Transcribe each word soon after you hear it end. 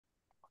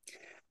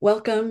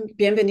Welcome,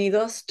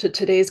 bienvenidos to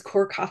today's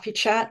Core Coffee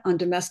Chat on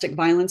domestic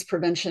violence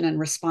prevention and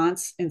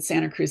response in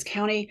Santa Cruz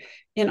County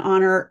in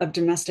honor of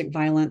Domestic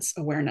Violence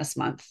Awareness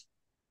Month.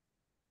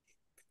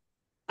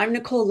 I'm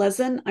Nicole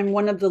Lezin. I'm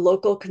one of the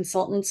local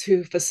consultants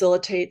who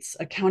facilitates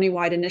a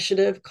countywide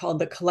initiative called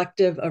the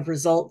Collective of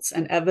Results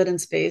and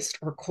Evidence-Based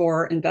or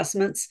CORE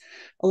Investments,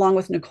 along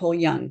with Nicole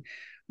Young.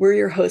 We're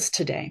your hosts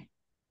today.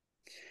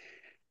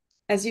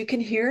 As you can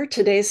hear,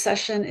 today's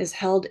session is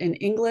held in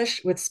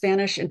English with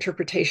Spanish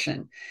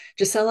interpretation.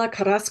 Gisella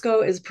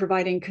Carrasco is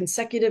providing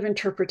consecutive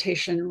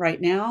interpretation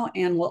right now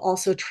and will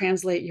also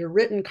translate your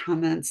written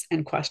comments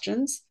and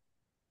questions.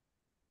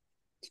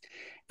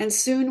 And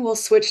soon we'll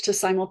switch to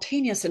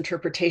simultaneous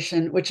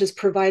interpretation, which is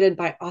provided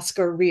by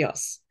Oscar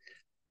Rios.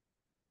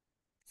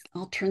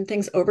 I'll turn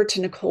things over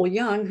to Nicole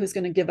Young, who's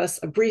going to give us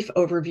a brief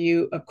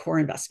overview of core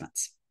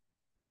investments.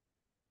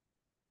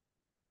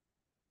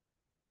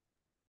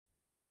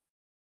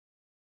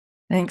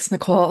 Thanks,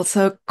 Nicole.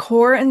 So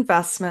core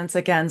investments,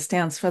 again,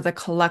 stands for the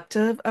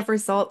collective of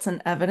results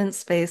and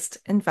evidence-based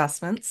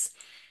investments.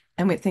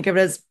 And we think of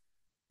it as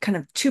kind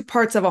of two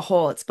parts of a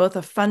whole. It's both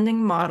a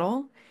funding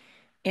model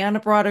and a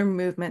broader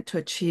movement to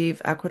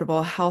achieve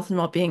equitable health and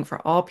well-being for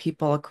all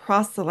people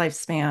across the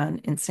lifespan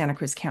in Santa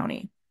Cruz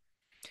County.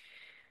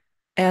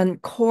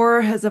 And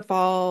CORE has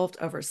evolved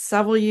over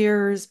several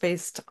years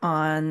based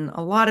on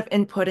a lot of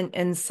input and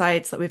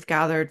insights that we've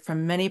gathered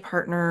from many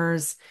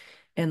partners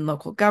in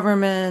local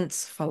government,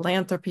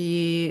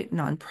 philanthropy,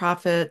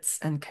 nonprofits,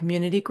 and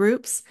community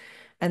groups.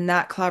 And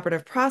that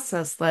collaborative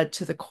process led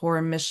to the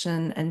CORE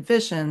mission and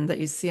vision that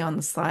you see on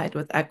the slide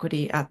with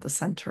equity at the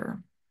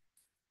center.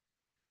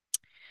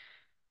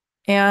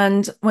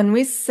 And when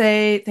we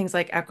say things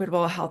like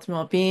equitable health and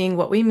well-being,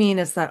 what we mean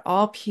is that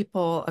all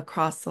people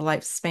across the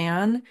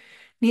lifespan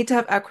need to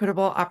have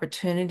equitable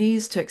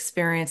opportunities to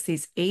experience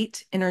these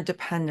 8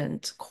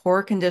 interdependent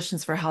core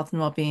conditions for health and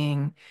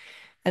well-being.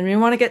 And we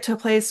want to get to a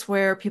place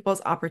where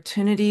people's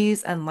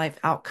opportunities and life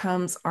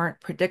outcomes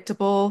aren't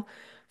predictable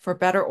for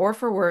better or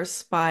for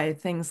worse by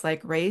things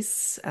like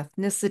race,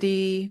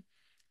 ethnicity,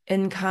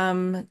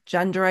 income,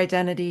 gender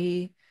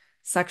identity,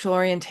 sexual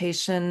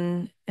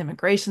orientation,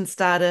 immigration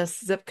status,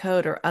 zip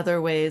code, or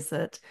other ways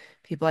that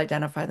people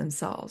identify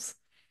themselves.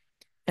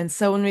 And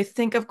so when we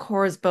think of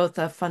CORE as both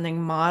a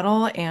funding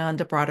model and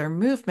a broader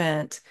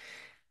movement,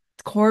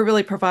 CORE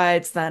really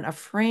provides then a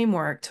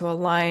framework to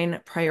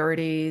align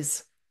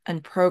priorities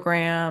and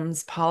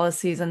programs,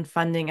 policies, and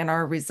funding and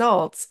our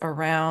results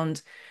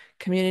around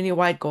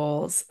community-wide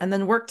goals, and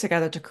then work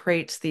together to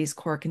create these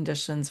core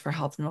conditions for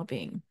health and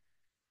well-being.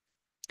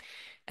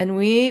 And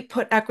we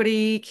put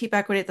equity, keep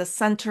equity at the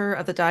center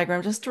of the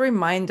diagram just to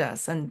remind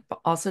us and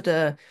also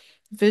to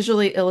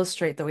visually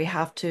illustrate that we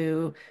have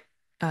to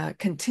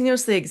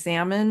continuously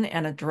examine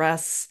and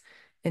address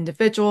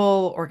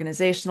individual,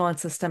 organizational, and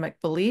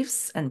systemic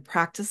beliefs and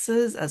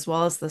practices, as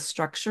well as the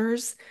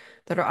structures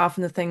that are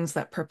often the things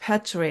that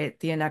perpetuate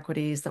the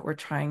inequities that we're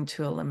trying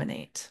to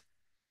eliminate.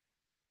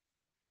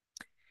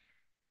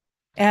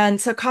 And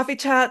so coffee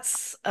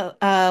chats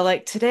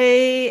like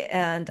today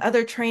and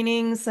other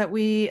trainings that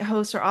we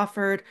host or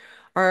offered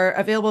are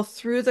available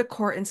through the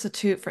Core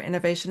Institute for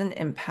Innovation and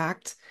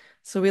Impact.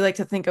 So we like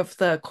to think of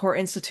the Core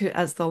Institute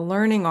as the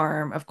learning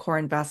arm of Core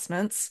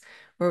Investments,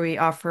 where we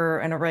offer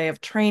an array of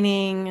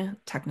training,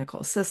 technical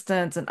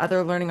assistance, and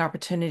other learning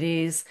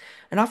opportunities,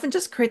 and often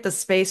just create the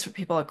space for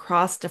people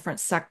across different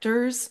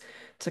sectors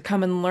to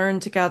come and learn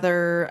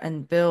together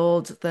and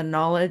build the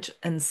knowledge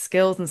and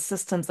skills and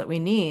systems that we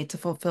need to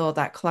fulfill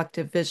that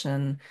collective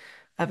vision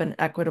of an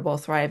equitable,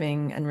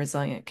 thriving, and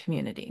resilient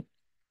community.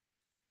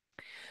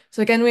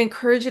 So again, we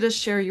encourage you to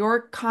share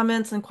your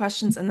comments and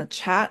questions in the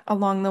chat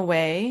along the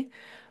way.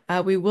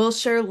 We will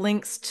share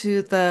links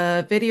to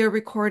the video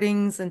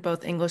recordings in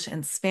both English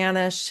and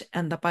Spanish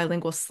and the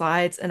bilingual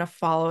slides in a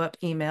follow-up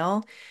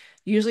email.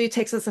 Usually it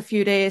takes us a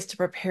few days to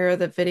prepare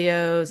the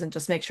videos and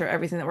just make sure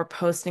everything that we're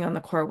posting on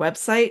the core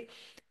website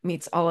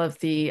meets all of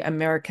the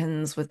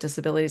Americans with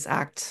Disabilities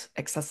Act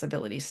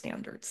accessibility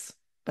standards,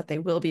 but they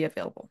will be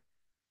available.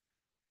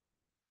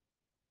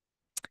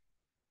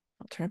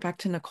 I'll turn it back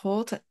to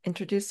Nicole to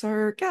introduce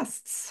our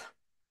guests.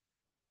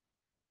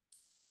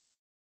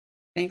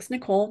 Thanks,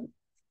 Nicole.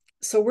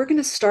 So we're going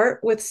to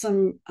start with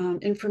some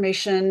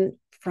information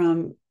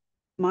from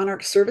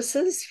Monarch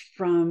Services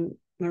from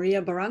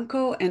Maria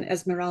Barranco and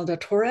Esmeralda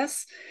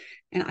Torres,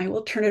 and I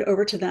will turn it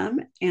over to them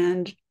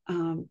and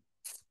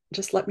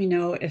just let me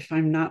know if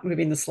I'm not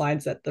moving the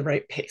slides at the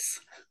right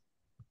pace.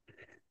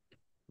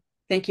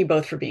 Thank you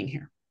both for being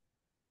here.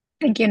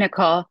 Thank you,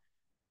 Nicole.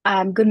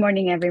 Good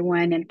morning,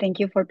 everyone, and thank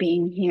you for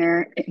being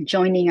here,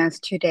 joining us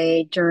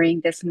today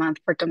during this month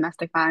for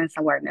Domestic Violence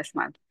Awareness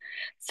Month.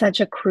 Such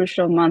a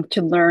crucial month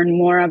to learn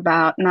more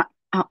about not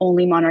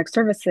only Monarch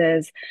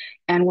Services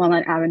and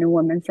Walnut Avenue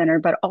Women's Center,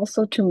 but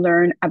also to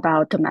learn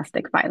about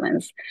domestic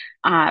violence.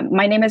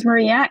 My name is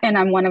Maria, and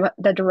I'm one of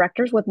the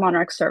directors with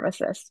Monarch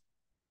Services.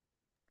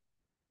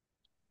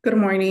 Good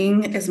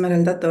morning,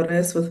 Esmeralda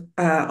Torres with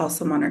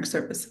also Monarch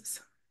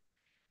Services.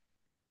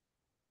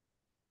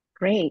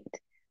 Great.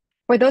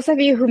 For those of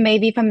you who may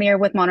be familiar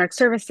with Monarch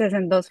Services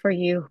and those for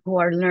you who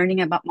are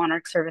learning about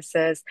Monarch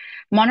Services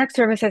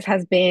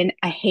has been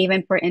a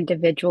haven for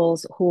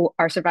individuals who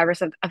are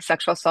survivors of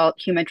sexual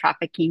assault, human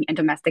trafficking, and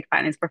domestic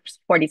violence for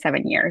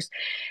 47 years.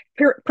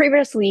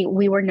 Previously,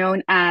 we were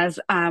known as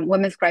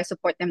Women's Cry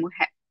Support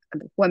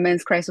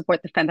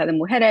Defensa de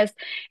Mujeres,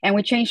 and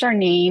we changed our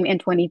name in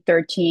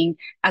 2013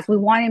 as we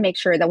wanted to make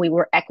sure that we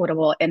were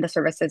equitable in the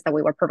services that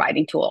we were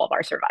providing to all of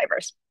our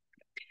survivors.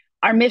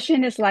 Our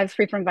mission is lives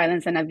free from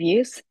violence and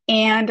abuse.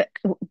 And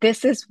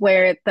this is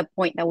where the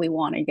point that we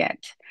want to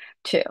get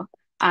to.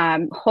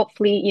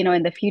 Hopefully,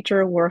 in the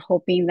future, we're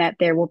hoping that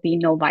there will be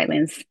no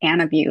violence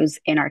and abuse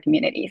in our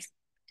communities.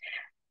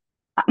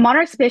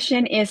 Monarch's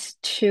mission is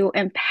to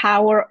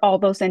empower all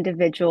those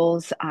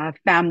individuals,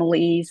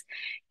 families,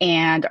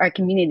 and our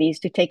communities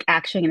to take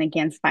action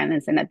against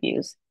violence and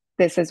abuse.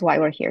 This is why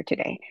we're here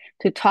today,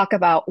 to talk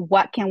about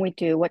what can we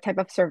do, what type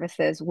of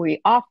services we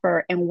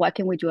offer, and what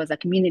can we do as a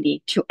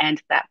community to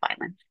end that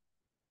violence.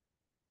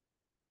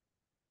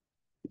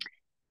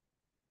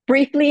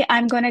 Briefly,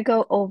 I'm going to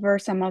go over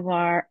some of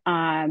our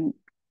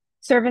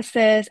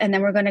services, and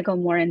then we're going to go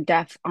more in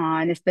depth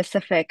on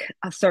specific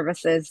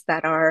services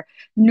that are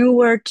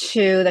newer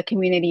to the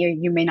community or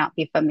you may not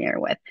be familiar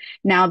with.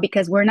 Now,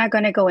 because we're not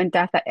going to go in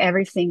depth at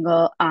every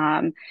single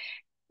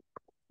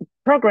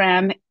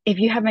program, if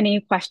you have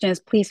any questions,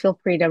 please feel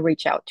free to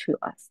reach out to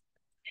us.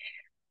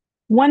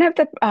 One of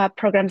the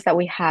programs that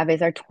we have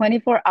is our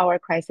 24-hour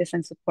crisis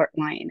and support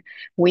line.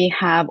 We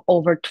have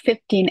over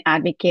 15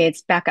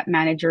 advocates, backup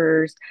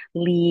managers,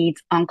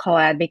 leads, on-call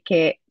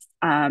advocates,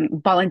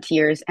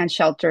 volunteers, and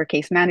shelter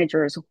case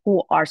managers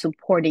who are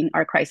supporting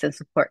our crisis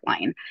support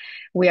line.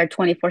 We are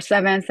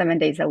 24/7, 7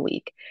 days a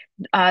week.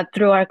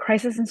 Through our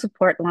crisis and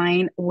support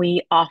line,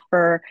 we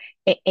offer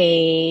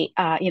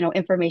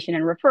information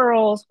and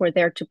referrals. We're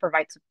there to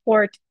provide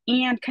support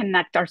and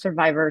connect our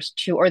survivors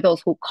to, or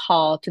those who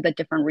call to, the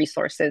different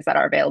resources that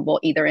are available,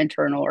 either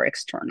internal or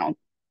external.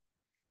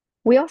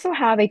 We also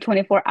have a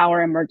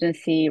 24-hour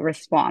emergency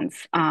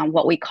response,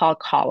 what we call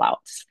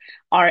call-outs.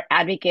 Our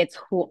advocates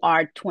who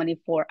are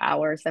 24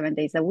 hours, 7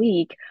 days a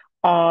week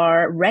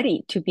are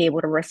ready to be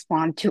able to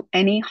respond to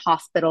any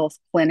hospitals,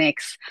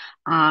 clinics,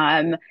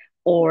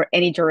 or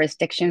any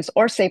jurisdictions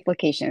or safe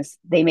locations.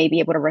 They may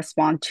be able to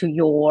respond to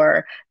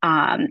your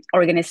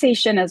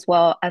organization as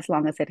well, as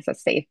long as it is a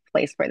safe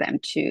place for them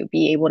to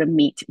be able to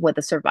meet with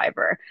the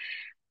survivor.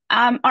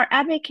 Our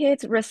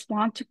advocates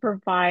respond to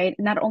provide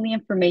not only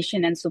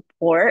information and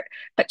support,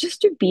 but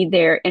just to be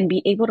there and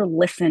be able to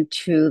listen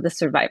to the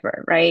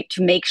survivor, right?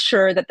 To make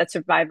sure that the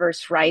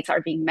survivor's rights are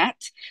being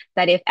met,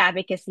 that if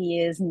advocacy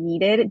is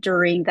needed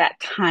during that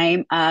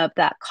time of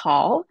that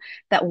call,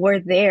 that we're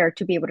there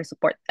to be able to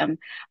support them.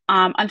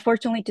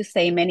 Unfortunately to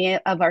say, many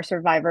of our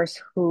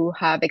survivors who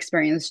have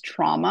experienced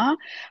trauma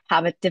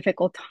have a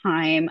difficult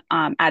time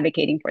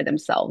advocating for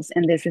themselves.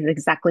 And this is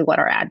exactly what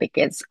our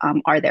advocates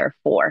are there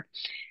for.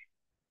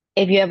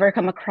 If you ever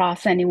come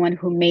across anyone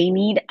who may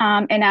need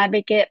an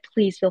advocate,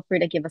 please feel free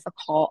to give us a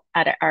call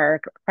at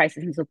our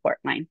crisis and support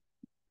line.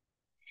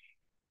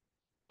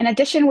 In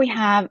addition, we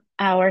have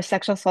our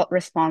sexual assault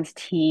response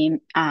team.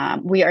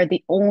 We are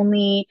the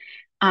only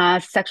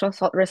sexual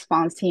assault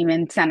response team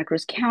in Santa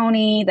Cruz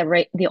County,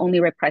 the only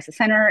rape crisis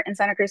center in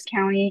Santa Cruz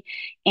County.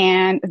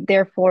 And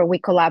therefore, we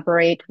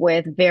collaborate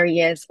with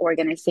various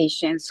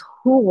organizations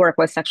who work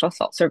with sexual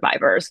assault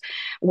survivors,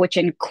 which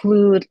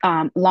include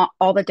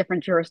all the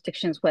different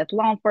jurisdictions with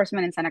law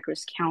enforcement in Santa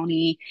Cruz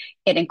County.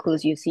 It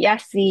includes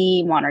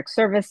UCSC, Monarch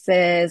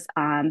Services,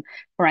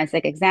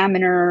 forensic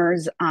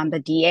examiners, the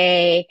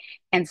DA,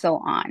 and so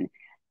on.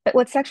 But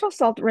with sexual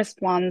assault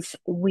response,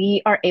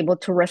 we are able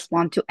to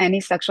respond to any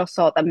sexual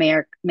assault that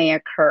may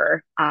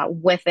occur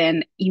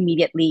within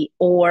immediately,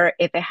 or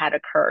if it had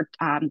occurred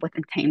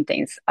within 10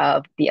 days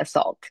of the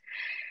assault.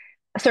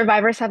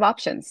 Survivors have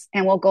options,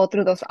 and we'll go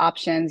through those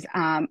options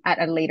at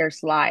a later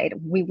slide.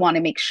 We want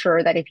to make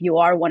sure that if you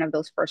are one of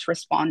those first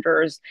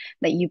responders,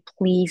 that you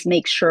please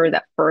make sure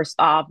that first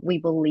off, we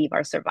believe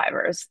our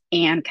survivors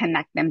and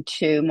connect them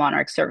to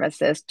Monarch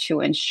Services to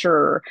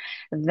ensure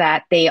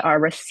that they are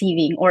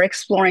receiving or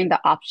exploring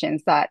the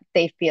options that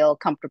they feel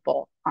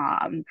comfortable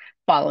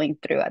following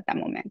through at that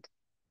moment.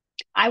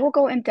 I will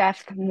go in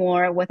depth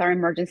more with our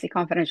emergency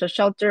confidential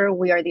shelter.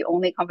 We are the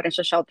only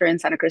confidential shelter in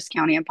Santa Cruz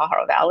County and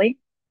Pajaro Valley.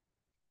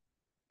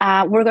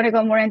 We're going to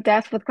go more in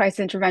depth with crisis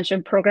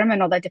intervention program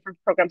and all the different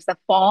programs that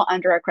fall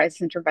under our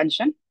crisis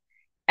intervention,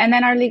 and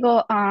then our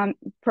legal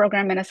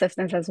program and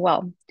assistance as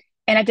well.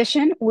 In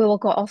addition, we will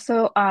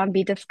also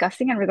be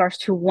discussing in regards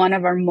to one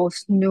of our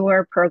most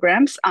newer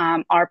programs,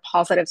 our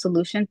positive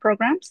solution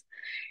programs,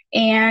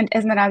 and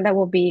Esmeralda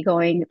will be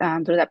going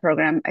through that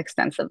program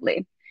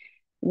extensively.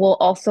 We'll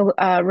also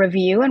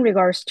review in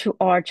regards to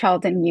our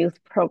child and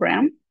youth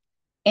program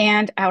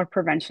and our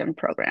prevention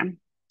program.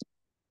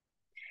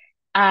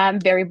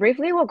 Very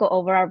briefly, we'll go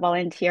over our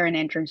volunteer and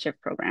internship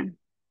program.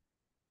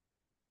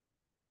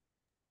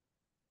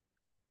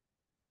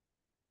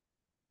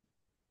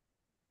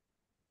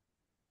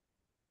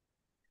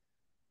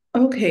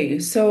 Okay,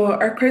 so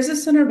our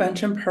crisis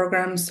intervention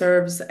program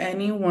serves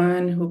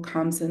anyone who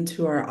comes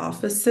into our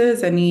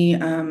offices,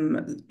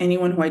 anyone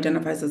who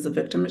identifies as a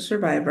victim or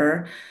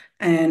survivor,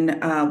 and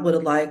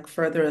would like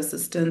further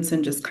assistance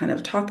in just kind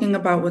of talking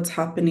about what's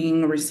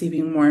happening,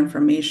 receiving more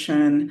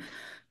information,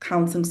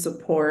 counseling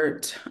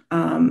support.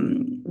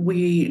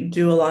 We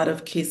do a lot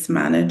of case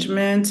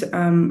management.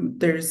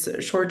 There's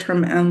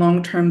short-term and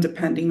long-term,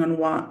 depending on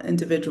what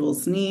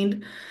individuals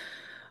need.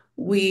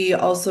 We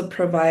also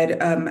provide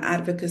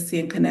advocacy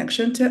and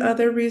connection to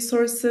other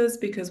resources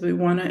because we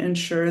want to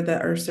ensure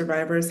that our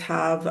survivors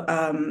have,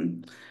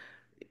 that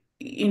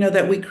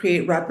we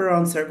create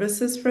wraparound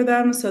services for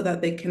them so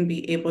that they can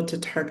be able to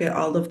target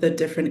all of the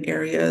different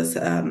areas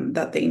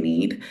that they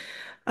need.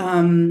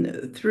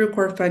 Through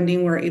core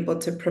funding, we're able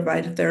to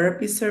provide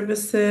therapy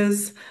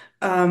services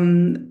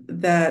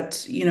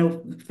that,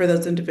 for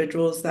those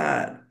individuals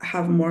that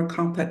have more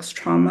complex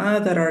trauma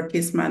that our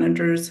case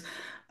managers,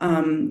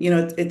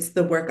 it's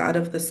the work out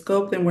of the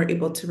scope, then we're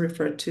able to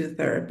refer to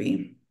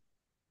therapy.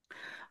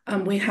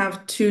 We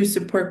have two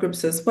support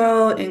groups as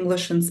well,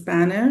 English and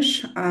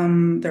Spanish.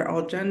 They're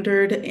all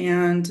gendered,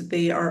 and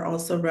they are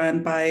also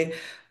run by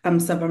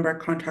some of our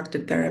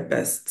contracted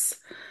therapists.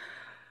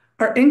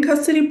 Our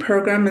in-custody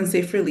program and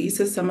safe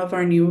release is some of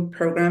our new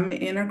program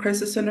in our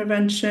crisis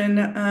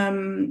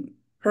intervention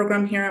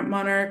program here at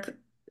Monarch.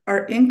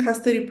 Our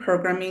in-custody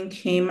programming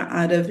came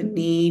out of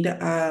need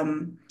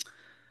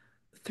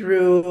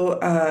through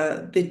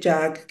the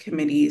JAG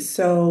committee.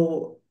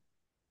 So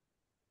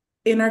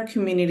in our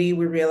community,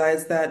 we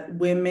realized that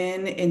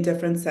women in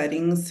different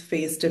settings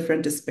face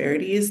different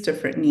disparities,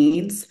 different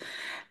needs.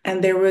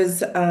 And there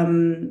was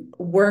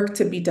work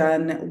to be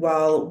done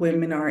while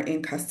women are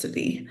in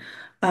custody.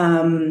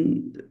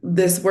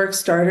 This work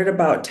started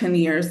about 10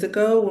 years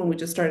ago when we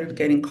just started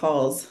getting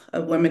calls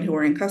of women who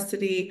were in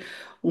custody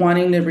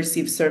wanting to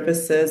receive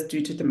services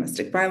due to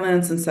domestic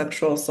violence and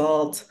sexual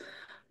assault.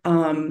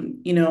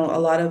 A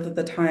lot of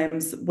the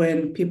times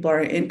when people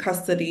are in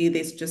custody,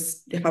 they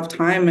just have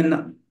time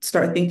and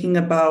start thinking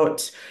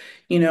about,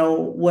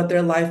 what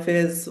their life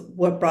is,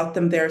 what brought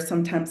them there.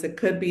 Sometimes it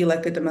could be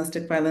like a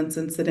domestic violence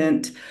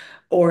incident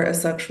or a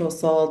sexual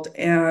assault.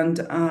 And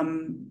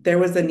there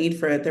was a need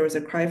for it. There was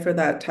a cry for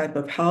that type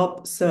of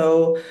help.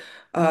 So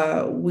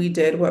we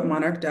did what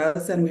Monarch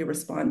does and we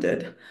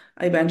responded.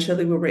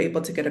 Eventually, we were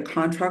able to get a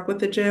contract with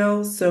the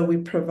jail. So we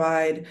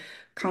provide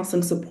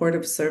counseling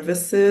supportive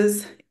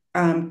services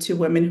to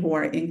women who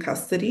are in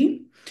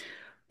custody.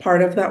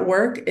 Part of that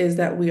work is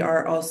that we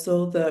are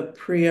also the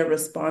PREA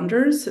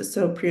responders.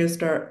 So PREA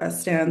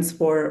stands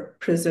for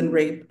Prison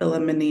Rape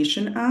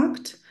Elimination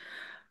Act.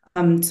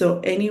 So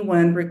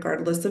anyone,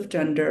 regardless of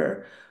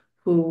gender,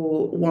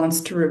 who wants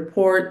to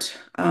report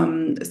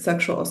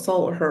sexual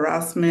assault or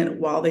harassment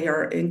while they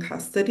are in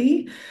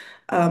custody,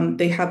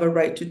 they have a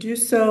right to do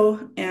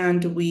so,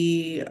 and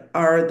we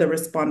are the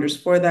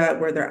responders for that.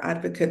 We're their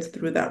advocates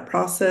through that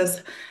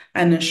process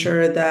and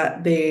ensure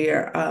that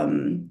their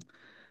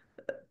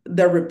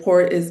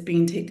report is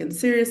being taken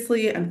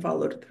seriously and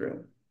followed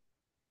through.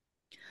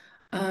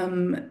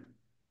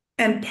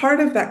 And part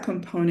of that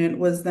component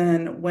was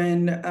then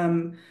when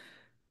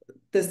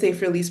the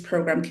safe release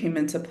program came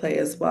into play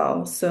as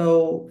well.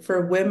 So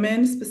for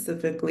women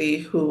specifically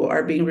who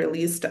are being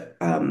released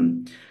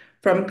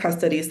from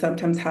custody,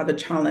 sometimes have a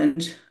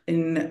challenge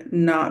in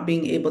not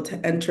being able to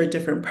enter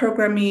different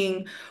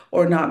programming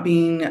or not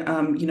being,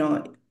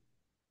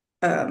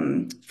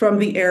 from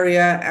the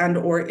area, and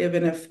or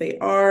even if they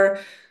are,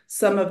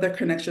 some of their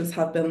connections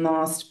have been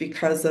lost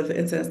because of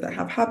incidents that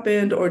have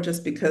happened or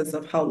just because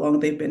of how long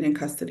they've been in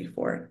custody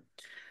for.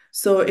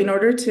 So in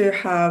order to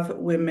have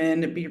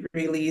women be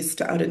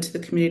released out into the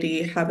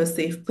community, have a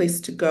safe place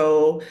to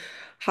go,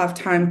 have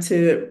time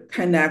to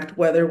connect,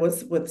 whether it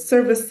was with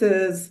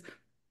services,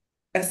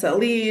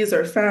 SLEs,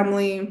 or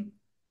family,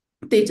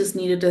 they just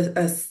needed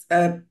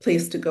a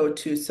place to go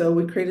to. So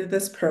we created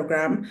this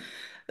program.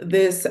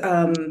 This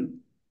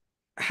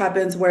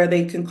happens where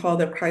they can call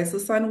their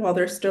crisis line while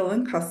they're still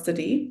in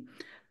custody.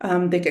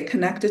 They get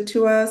connected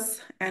to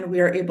us, and we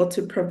are able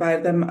to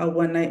provide them a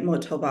one-night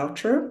motel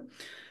voucher.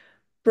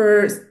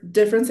 For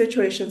different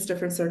situations,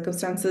 different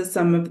circumstances,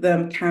 some of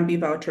them can be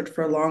vouchered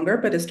for longer,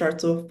 but it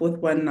starts off with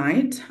one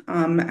night.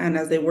 And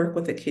as they work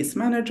with a case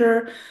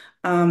manager,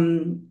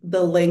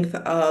 the length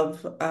of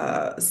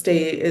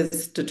stay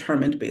is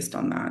determined based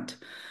on that.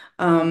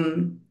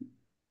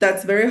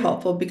 That's very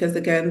helpful because,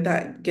 again,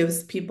 that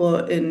gives people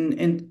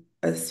in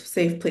a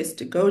safe place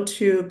to go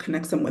to,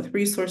 connects them with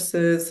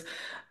resources,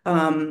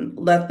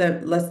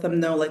 lets them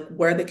know like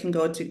where they can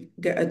go to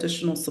get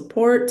additional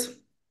support.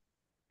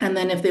 And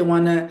then if they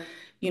want to,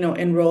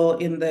 enroll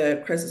in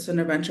the crisis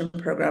intervention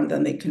program,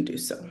 then they can do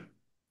so.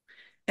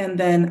 And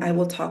then I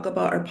will talk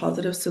about our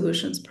positive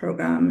solutions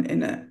program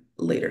in a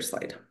later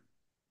slide.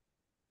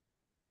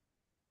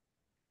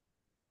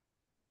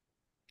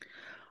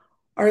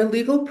 Our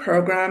legal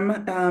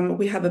program,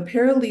 we have a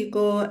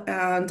paralegal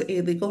and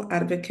a legal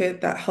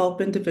advocate that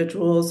help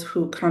individuals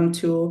who come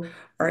to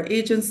our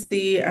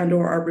agency and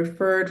or are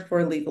referred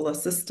for legal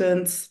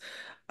assistance.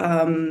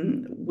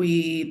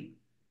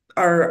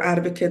 Our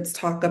advocates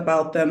talk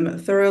about them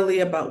thoroughly,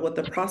 about what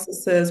the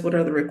process is, what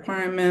are the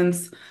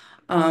requirements,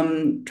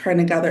 trying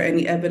to gather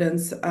any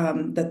evidence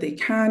that they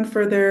can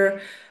for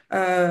their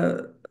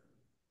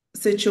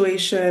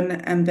situation.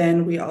 And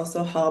then we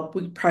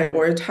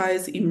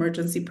prioritize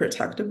emergency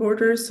protective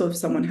orders. So if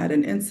someone had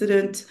an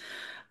incident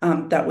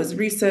that was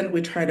recent,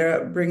 we try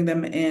to bring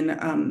them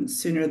in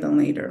sooner than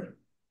later.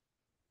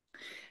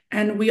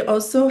 And we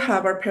also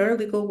have our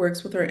paralegal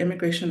works with our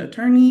immigration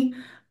attorney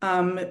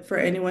for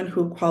anyone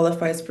who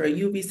qualifies for a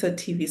U visa,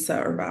 T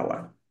visa, or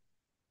VAWA.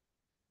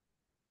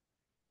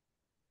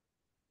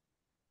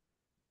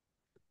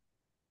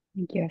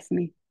 Thank you,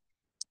 Esme.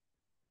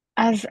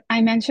 As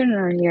I mentioned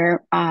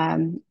earlier,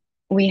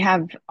 we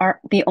have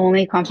the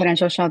only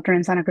confidential shelter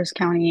in Santa Cruz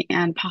County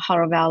and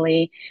Pajaro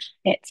Valley.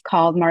 It's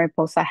called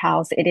Mariposa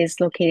House. It is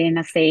located in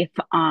a safe,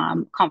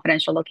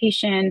 confidential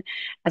location,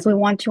 as we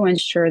want to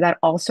ensure that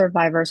all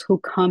survivors who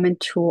come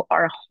into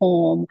our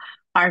home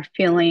are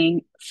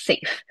feeling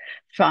safe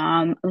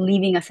from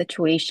leaving a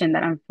situation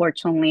that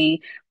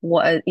unfortunately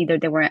was either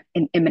they were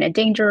in imminent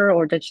danger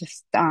or they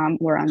just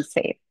were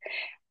unsafe.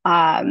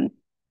 Um,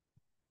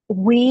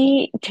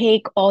 we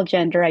take all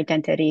gender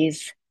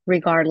identities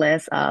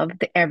regardless of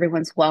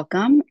everyone's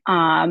welcome.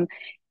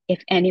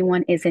 If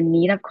anyone is in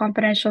need of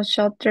confidential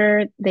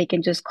shelter, they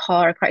can just call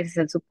our crisis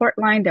and support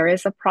line. There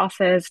is a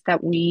process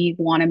that we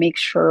want to make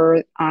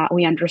sure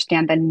we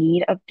understand the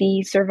need of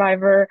the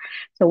survivor.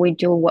 So we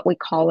do what we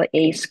call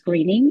a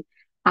screening.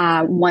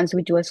 Once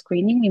we do a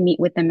screening, we meet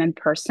with them in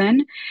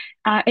person.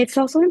 It's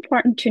also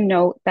important to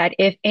note that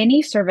if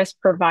any service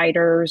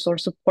providers or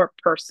support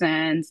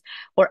persons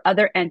or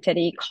other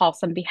entity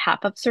calls on behalf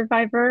of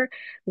survivor,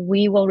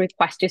 we will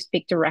request to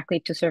speak directly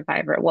to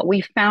survivor. What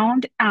we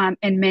found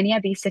in many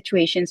of these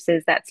situations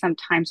is that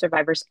sometimes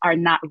survivors are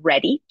not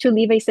ready to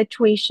leave a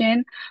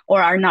situation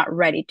or are not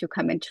ready to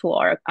come into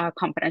our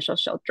confidential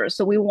shelter.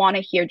 So we want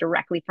to hear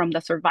directly from the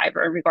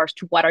survivor in regards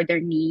to what are their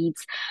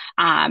needs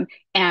and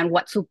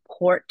what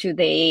support do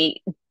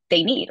they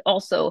need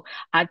also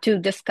to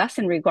discuss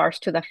in regards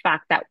to the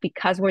fact that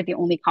because we're the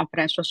only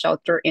confidential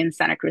shelter in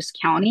Santa Cruz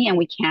County and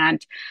we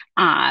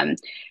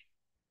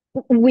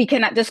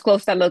cannot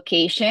disclose the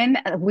location.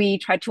 We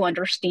try to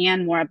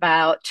understand more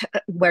about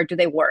where do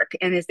they work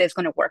and is this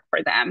going to work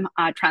for them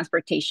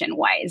transportation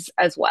wise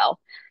as well.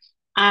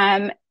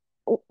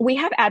 We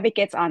have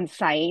advocates on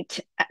site,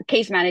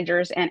 case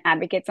managers and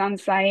advocates on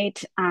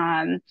site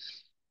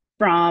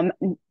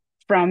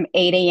from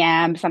 8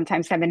 a.m.,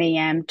 sometimes 7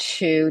 a.m.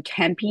 to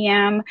 10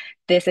 p.m.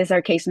 This is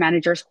our case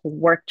managers who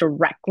work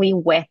directly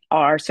with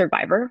our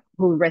survivor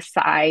who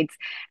resides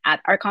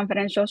at our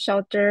confidential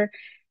shelter.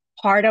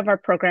 Part of our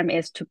program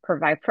is to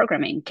provide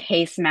programming,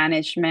 case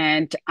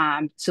management,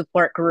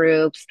 support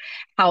groups,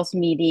 house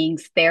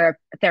meetings,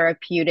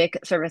 therapeutic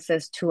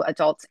services to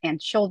adults and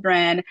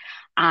children.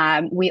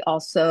 We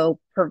also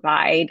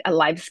provide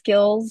life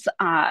skills,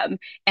 and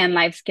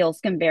life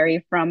skills can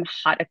vary from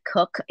how to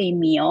cook a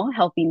meal,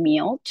 healthy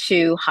meal,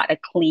 to how to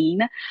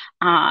clean,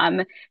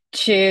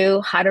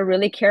 to how to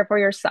really care for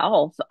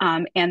yourself.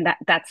 And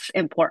that's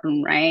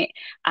important, right?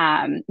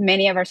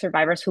 Many of our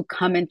survivors who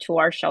come into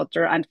our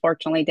shelter,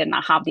 unfortunately, did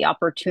not have the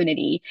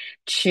opportunity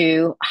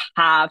to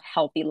have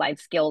healthy life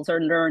skills or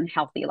learn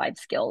healthy life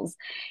skills.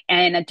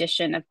 And in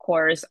addition, of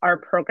course, our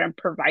program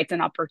provides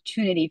an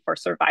opportunity for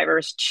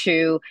survivors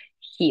to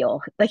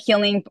heal. The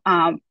healing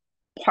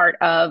part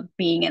of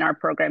being in our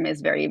program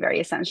is very, very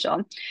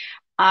essential.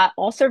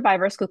 All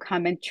survivors who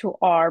come into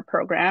our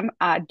program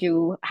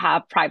do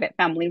have private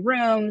family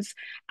rooms.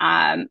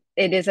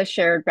 It is a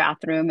shared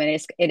bathroom.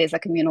 It is a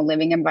communal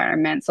living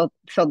environment. So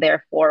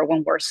therefore,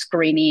 when we're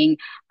screening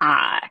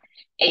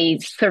a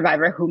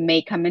survivor who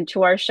may come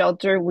into our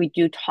shelter, we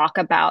do talk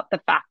about the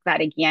fact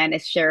that, again,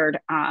 it's shared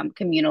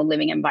communal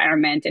living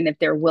environment. And if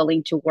they're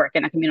willing to work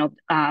in a communal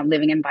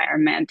living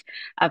environment,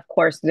 of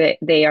course,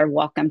 they are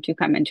welcome to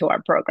come into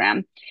our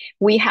program.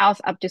 We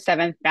house up to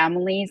 7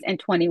 families and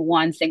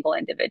 21 single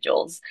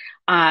individuals.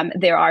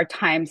 There are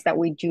times that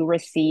we do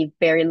receive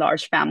very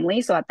large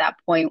families. So at that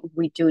point,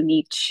 we do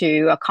need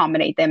to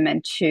accommodate them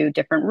into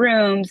different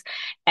rooms.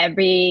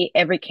 Every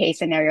case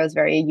scenario is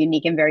very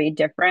unique and very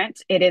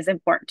different. It is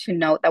important to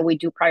note that we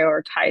do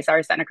prioritize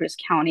our Santa Cruz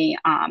County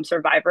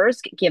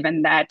survivors,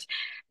 given that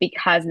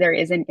because there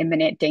is an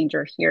imminent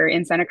danger here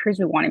in Santa Cruz,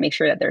 we want to make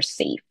sure that they're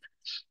safe.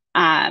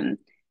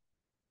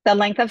 The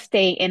length of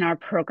stay in our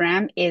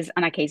program is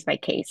on a case by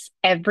case.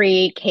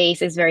 Every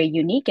case is very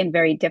unique and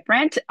very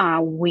different.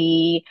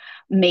 We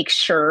make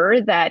sure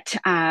that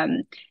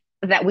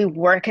we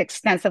work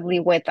extensively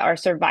with our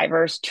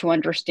survivors to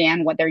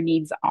understand what their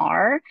needs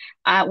are.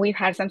 We've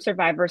had some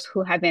survivors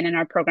who have been in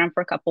our program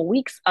for a couple of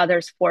weeks,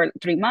 others for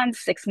 3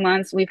 months, 6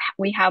 months.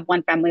 We have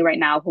one family right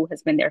now who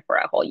has been there for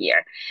a whole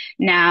year.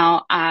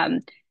 Now,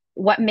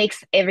 what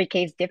makes every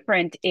case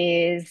different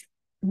is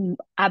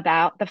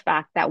about the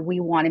fact that we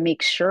want to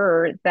make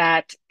sure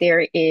that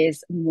there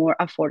is more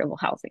affordable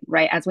housing,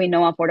 right? As we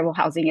know, affordable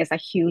housing is a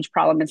huge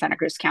problem in Santa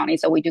Cruz County,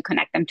 so we do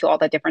connect them to all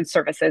the different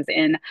services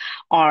in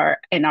our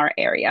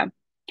area.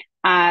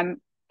 Um,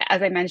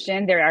 as I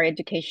mentioned, there are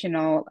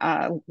educational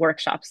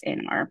workshops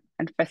in our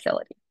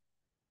facility.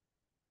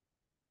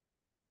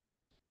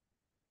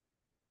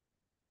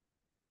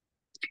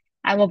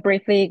 I will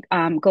briefly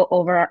go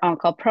over our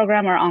on-call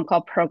program. Our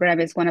on-call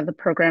program is one of the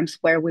programs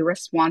where we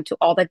respond to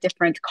all the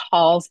different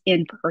calls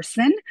in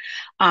person.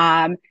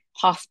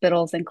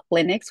 Hospitals and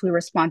clinics, we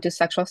respond to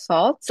sexual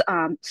assaults.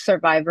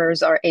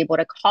 Survivors are able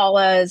to call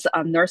us,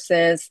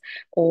 nurses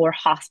or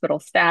hospital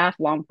staff,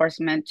 law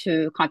enforcement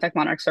to contact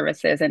Monarch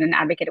services, and an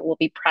advocate will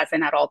be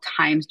present at all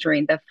times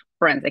during the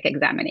forensic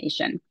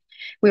examination.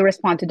 We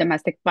respond to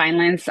domestic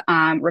violence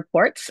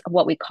reports,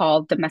 what we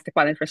call domestic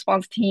violence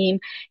response team,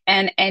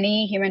 and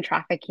any human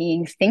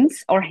trafficking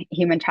stings or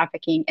human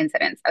trafficking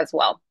incidents as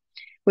well.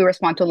 We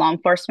respond to law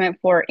enforcement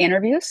for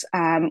interviews.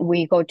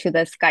 We go to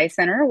the Sky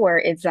Center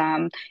where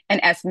and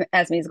Esme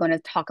is going to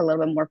talk a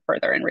little bit more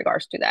further in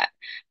regards to that.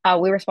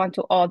 We respond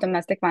to all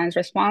domestic violence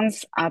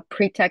response,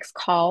 pretext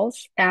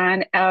calls,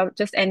 and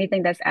just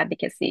anything that's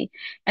advocacy.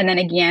 And then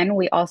again,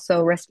 we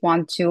also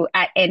respond to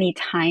at any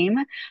time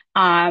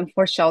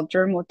for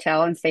shelter,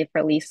 motel, and safe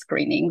release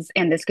screenings.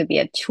 And this could be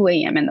at 2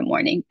 a.m. in the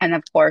morning. And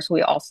of course,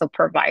 we also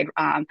provide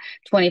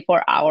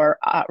 24-hour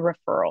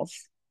referrals.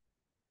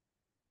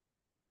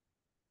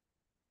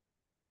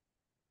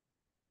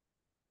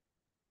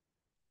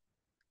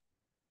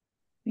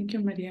 Thank you,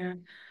 Maria.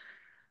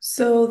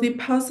 So the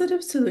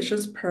Positive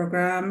Solutions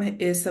Program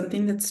is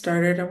something that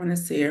started, I want to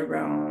say,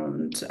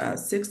 around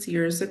 6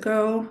 years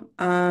ago.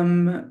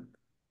 In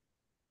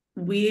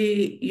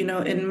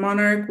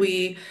Monarch,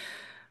 we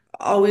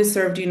always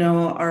served,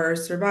 our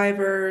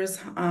survivors,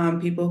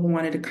 people who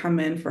wanted to come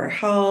in for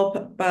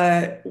help.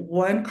 But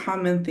one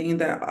common thing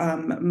that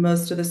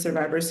most of the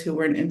survivors who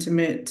were in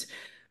intimate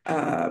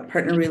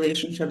partner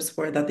relationships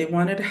were that they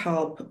wanted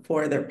help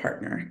for their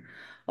partner.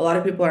 A lot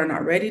of people are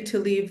not ready to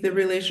leave the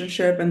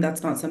relationship, and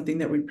that's not something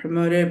that we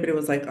promoted, but it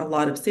was like a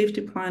lot of safety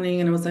planning.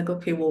 And it was like,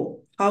 okay,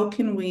 well, how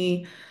can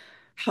we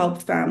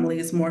help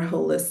families more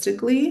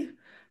holistically?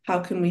 How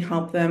can we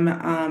help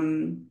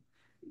them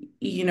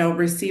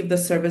receive the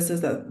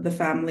services that the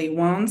family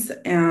wants?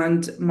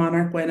 And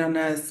Monarch went on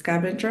a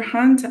scavenger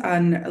hunt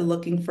and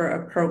looking for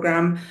a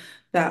program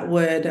that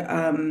would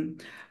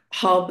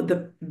help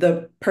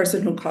the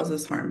person who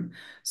causes harm.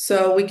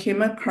 So we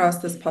came across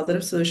this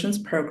Positive Solutions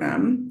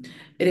program.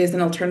 It is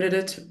an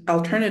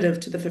alternative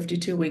to the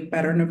 52-week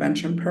Better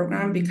Intervention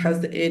program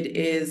because it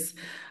is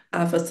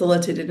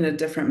facilitated in a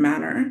different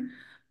manner.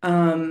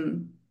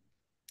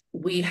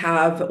 We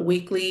have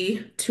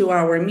weekly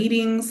 2-hour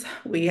meetings.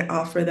 We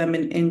offer them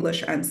in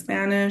English and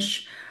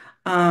Spanish.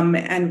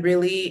 And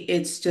really,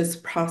 it's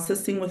just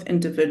processing with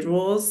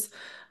individuals,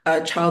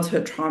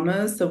 childhood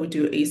traumas. So we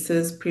do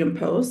ACEs pre and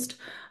post.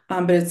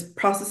 But it's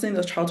processing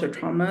those childhood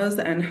traumas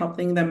and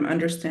helping them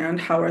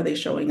understand how are they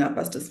showing up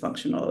as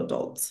dysfunctional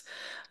adults.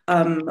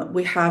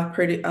 We have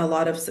a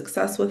lot of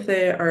success with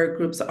it. Our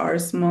groups are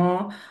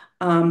small.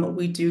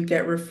 We do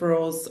get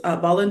referrals,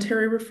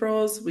 voluntary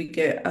referrals. We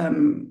get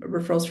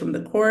referrals from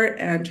the court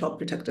and Child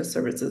Protective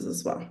Services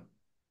as well.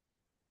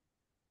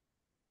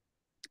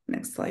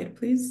 Next slide,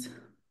 please.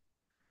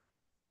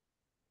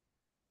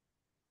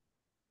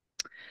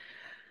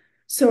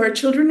 So our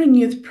children and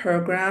youth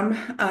program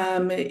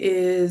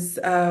is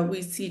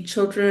we see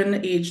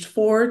children aged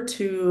 4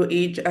 to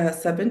age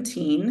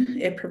 17.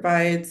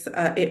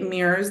 It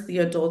mirrors the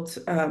adult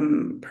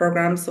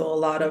program, so a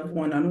lot of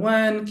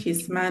one-on-one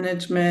case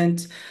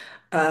management,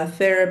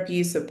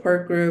 therapy,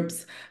 support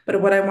groups. But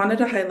what I wanted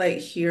to highlight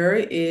here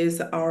is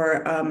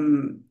our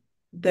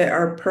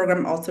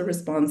program also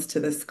responds to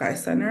the Sky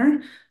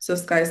Center. So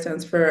Sky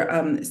stands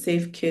for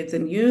Safe Kids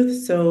and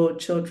Youth. So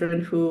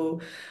children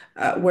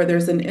where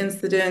there's an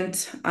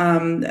incident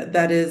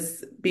that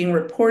is being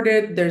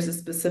reported, there's a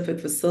specific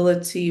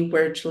facility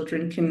where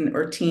children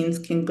or teens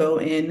can go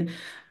in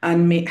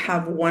and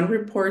have one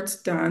report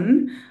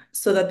done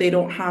so that they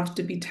don't have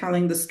to be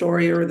telling the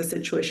story or the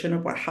situation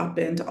of what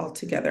happened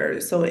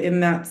altogether. So in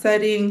that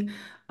setting,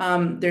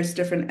 there's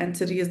different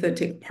entities that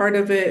take part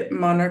of it.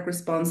 Monarch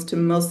responds to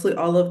mostly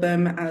all of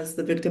them as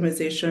the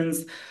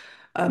victimizations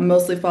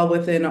mostly fall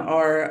within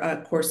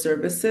our core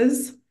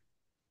services.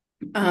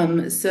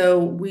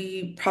 So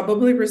we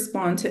probably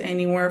respond to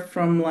anywhere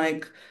from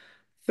like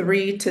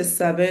 3 to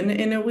 7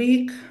 in a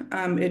week.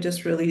 It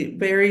just really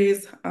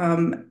varies.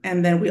 And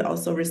then we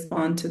also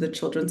respond to the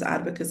Children's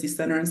Advocacy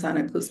Center in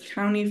Santa Cruz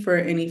County for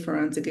any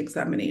forensic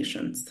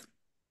examinations.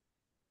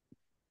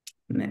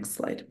 Next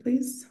slide,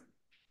 please.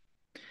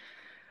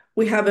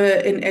 We have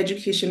an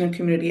education and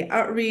community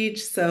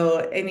outreach.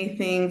 So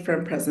anything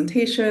from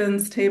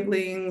presentations,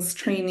 tablings,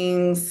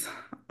 trainings,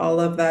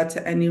 all of that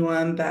to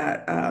anyone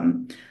that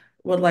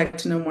would like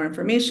to know more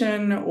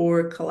information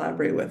or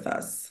collaborate with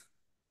us.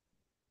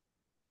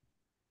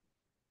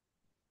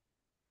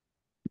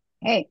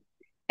 Hey,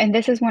 and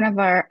this is one of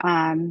our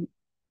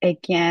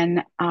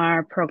again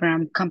our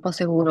program Campos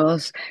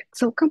Seguros.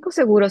 So Campos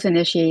Seguros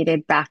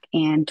initiated back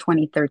in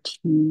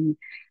 2013.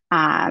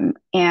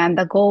 And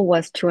the goal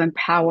was to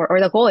empower, or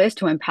the goal is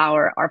to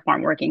empower our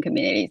farm working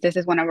communities. This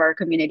is one of our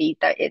communities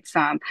that it's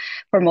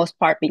for most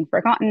part being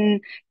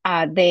forgotten.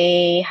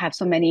 They have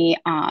so many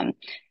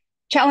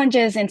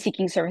challenges in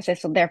seeking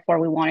services. So therefore,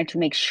 we wanted to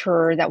make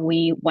sure that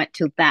we went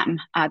to them,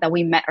 that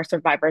we met our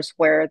survivors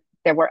where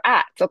they were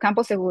at. So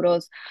Campo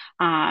Seguros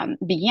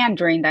began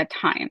during that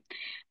time.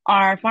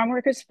 Our farm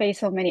workers face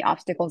so many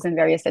obstacles in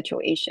various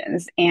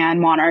situations, and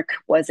Monarch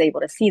was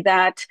able to see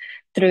that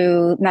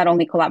through not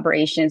only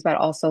collaborations, but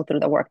also through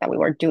the work that we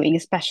were doing,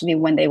 especially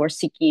when they were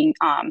seeking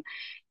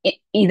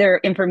either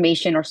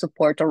information or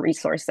support or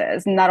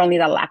resources, not only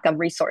the lack of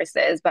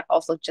resources, but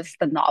also just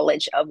the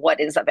knowledge of what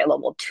is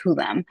available to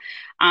them.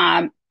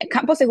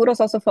 Campo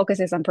Seguros also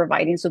focuses on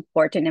providing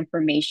support and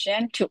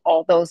information to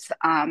all those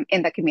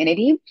in the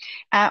community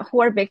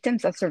who are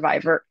victims of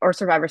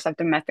survivors of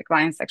domestic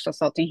violence, sexual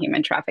assault, and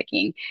human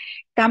trafficking.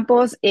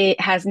 Campos, it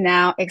has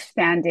now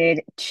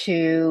expanded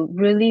to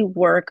really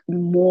work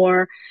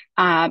more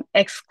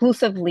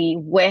exclusively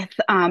with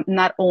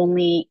not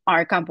only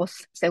our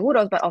Campos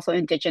Seguros, but also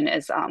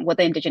indigenous, with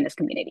the indigenous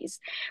communities.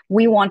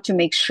 We want to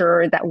make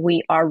sure that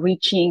we are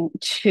reaching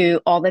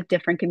to all the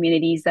different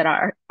communities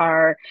that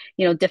are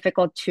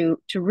difficult to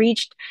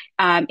reach.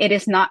 It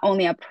is not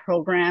only a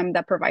program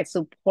that provides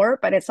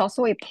support, but it's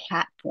also a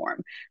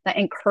platform that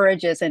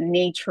encourages and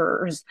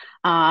nurtures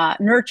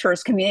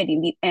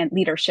community and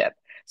leadership.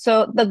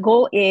 So the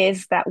goal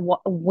is that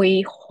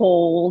we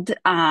hold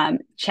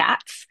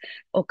chats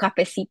or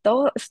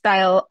cafecito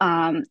style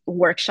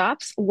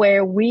workshops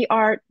where we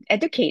are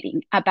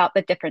educating about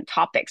the different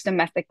topics: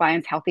 domestic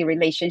violence, healthy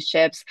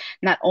relationships,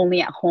 not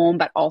only at home,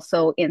 but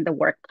also in the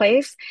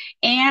workplace.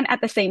 And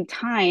at the same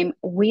time,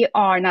 we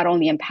are not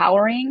only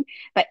empowering,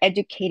 but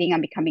educating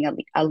and becoming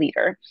a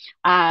leader.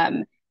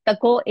 The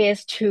goal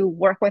is to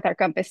work with our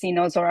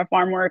campesinos or our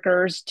farm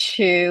workers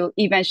to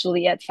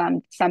eventually, at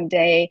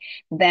someday,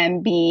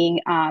 them being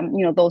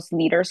those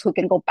leaders who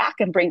can go back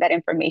and bring that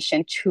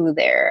information to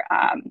their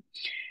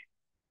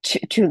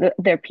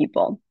their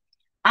people.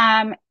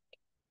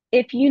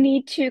 If you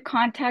need to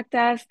contact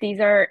us, this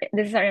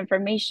is our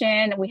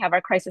information. We have our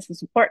crisis and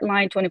support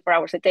line 24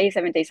 hours a day,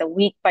 7 days a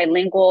week,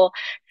 bilingual,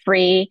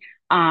 free.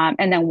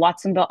 And then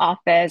Watsonville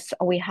office,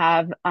 we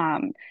have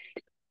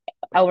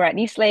over at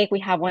East Lake, we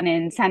have one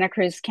in Santa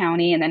Cruz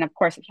County. And then, of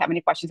course, if you have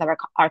any questions about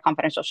our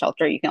confidential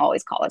shelter, you can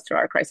always call us through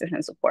our crisis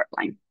and support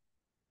line.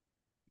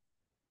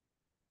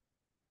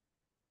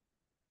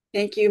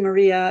 Thank you,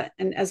 Maria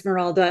and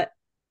Esmeralda.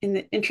 In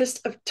the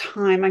interest of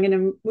time, I'm going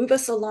to move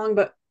us along,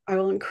 but I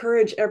will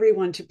encourage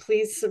everyone to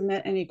please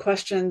submit any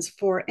questions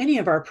for any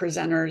of our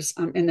presenters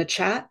in the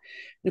chat.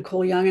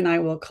 Nicole Young and I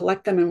will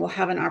collect them, and we'll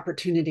have an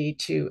opportunity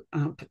to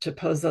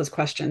pose those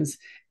questions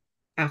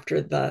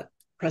after the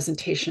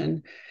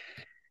presentation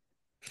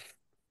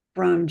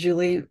from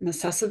Julie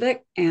Macecevic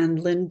and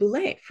Lynn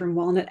Boulé from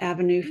Walnut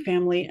Avenue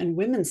Family and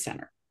Women's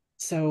Center.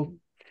 So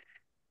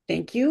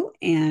thank you,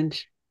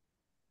 and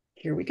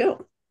here we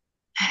go.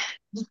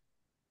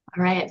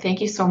 All right, thank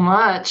you so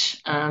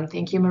much.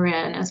 Thank you, Maria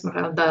and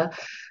Esmeralda.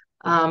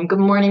 Good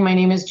morning, my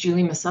name is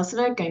Julie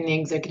Macecevic. I'm the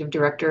Executive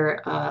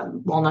Director of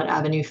Walnut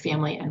Avenue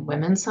Family and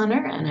Women's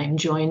Center, and I'm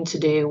joined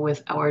today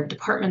with our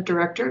Department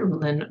Director,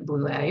 Lynn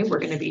Boulé. We're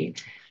going to be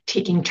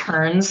taking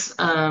turns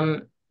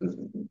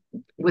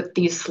with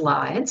these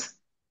slides.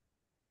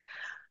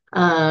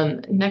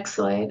 Next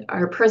slide.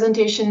 Our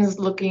presentation is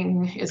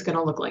going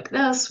to look like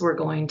this. We're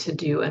going to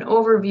do an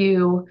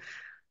overview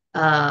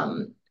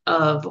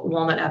of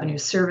Walnut Avenue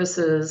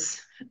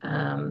services.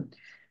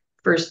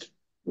 First,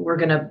 we're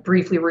going to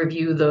briefly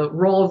review the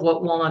role of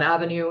what Walnut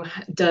Avenue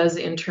does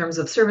in terms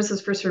of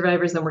services for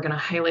survivors. Then we're going to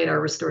highlight our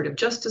restorative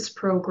justice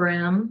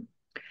program.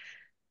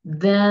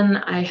 Then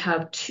I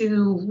have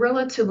two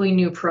relatively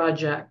new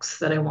projects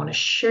that I want to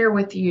share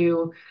with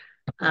you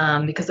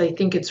because I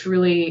think it's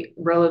really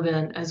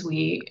relevant as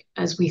we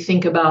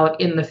think about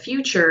in the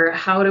future,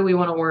 how do we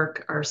want to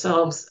work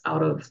ourselves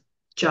out of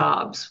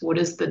jobs? What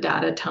is the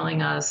data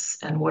telling us,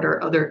 and what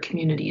are other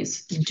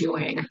communities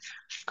doing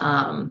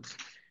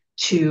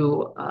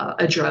to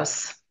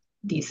address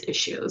these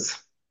issues?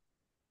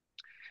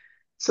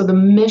 So the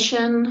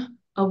mission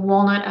of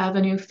Walnut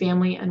Avenue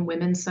Family and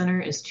Women's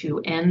Center is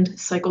to end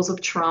cycles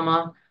of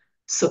trauma,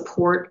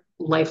 support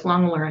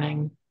lifelong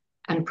learning,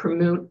 and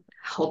promote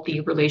healthy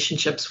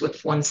relationships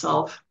with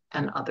oneself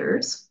and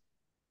others.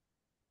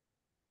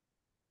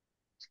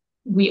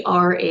 We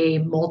are a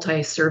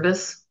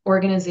multi-service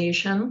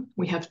organization.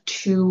 We have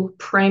two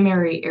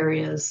primary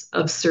areas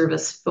of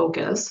service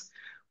focus.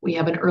 We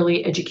have an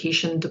early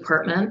education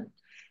department,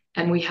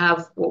 and we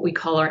have what we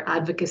call our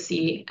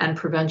advocacy and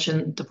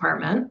prevention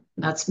department.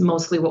 That's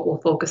mostly what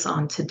we'll focus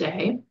on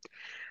today.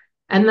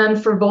 And then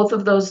for both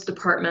of those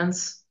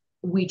departments,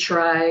 we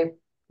try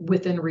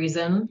within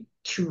reason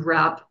to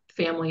wrap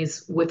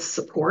families with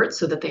support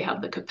so that they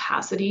have the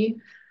capacity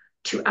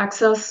to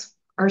access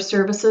our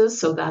services.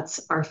 So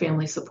that's our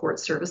family support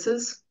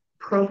services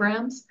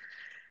programs.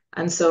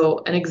 And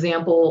so an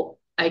example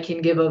I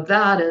can give of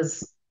that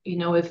is,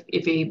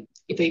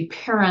 if a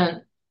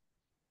parent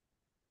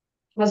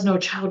has no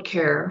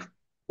childcare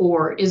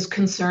or is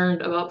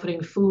concerned about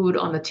putting food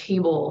on the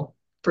table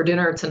for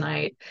dinner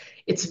tonight,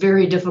 it's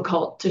very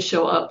difficult to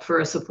show up for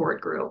a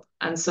support group.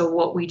 And so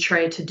what we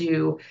try to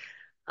do,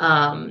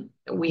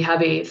 we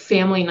have a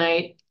family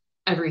night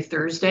every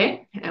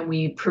Thursday, and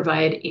we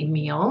provide a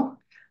meal,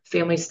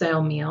 family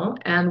style meal,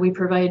 and we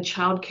provide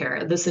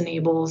childcare. This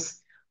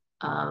enables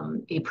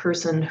a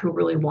person who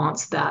really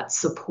wants that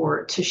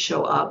support to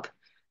show up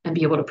and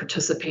be able to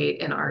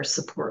participate in our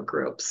support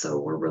group. So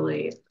we're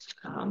really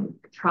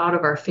proud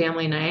of our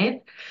family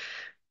night.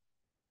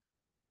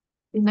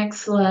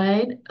 Next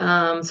slide.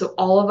 So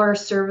all of our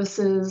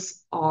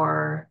services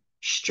are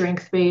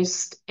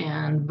strength-based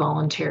and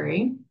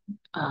voluntary.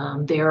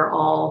 They are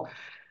all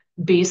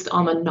based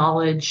on the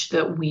knowledge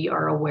that we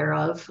are aware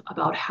of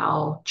about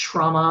how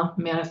trauma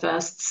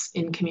manifests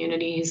in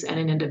communities and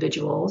in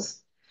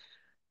individuals.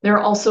 They're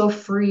also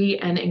free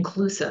and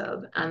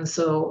inclusive. And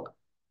so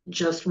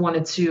just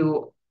wanted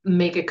to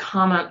make a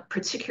comment,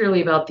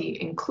 particularly about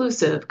the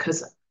inclusive,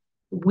 because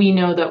we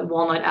know that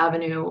Walnut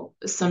Avenue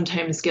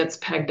sometimes gets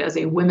pegged as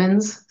a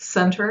women's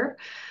center.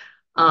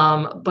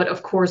 But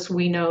of course,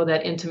 we know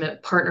that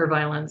intimate partner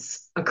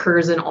violence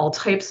occurs in all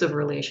types of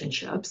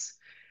relationships,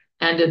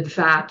 and in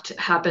fact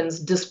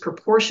happens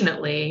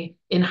disproportionately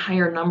in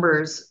higher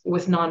numbers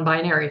with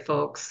non-binary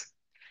folks.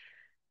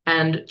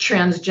 And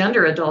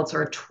transgender adults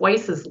are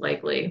twice as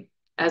likely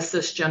as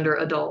cisgender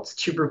adults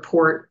to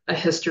report a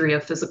history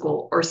of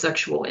physical or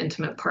sexual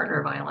intimate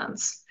partner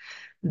violence.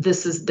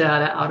 This is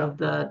data out of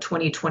the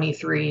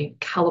 2023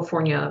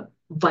 California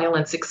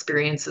Violence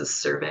Experiences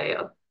Survey,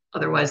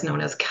 otherwise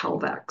known as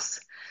CalVEX.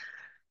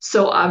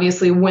 So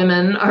obviously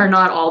women are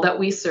not all that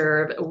we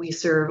serve. We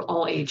serve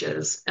all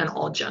ages and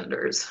all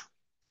genders.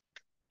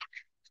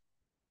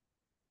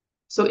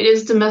 So it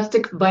is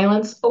Domestic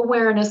Violence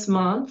Awareness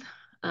Month.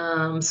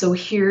 So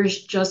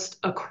here's just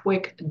a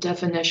quick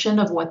definition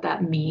of what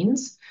that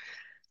means.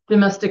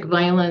 Domestic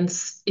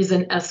violence is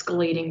an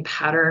escalating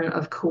pattern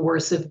of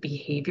coercive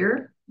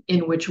behavior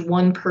in which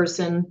one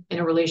person in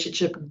a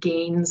relationship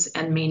gains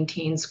and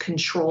maintains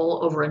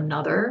control over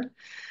another.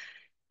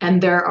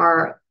 And there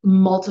are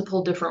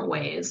multiple different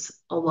ways.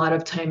 A lot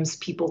of times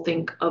people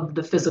think of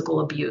the physical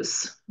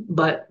abuse,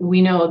 but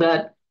we know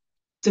that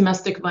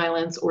domestic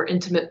violence or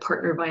intimate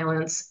partner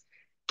violence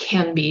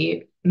can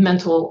be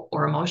mental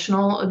or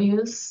emotional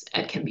abuse.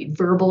 It can be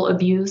verbal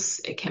abuse.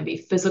 It can be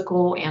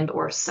physical and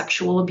or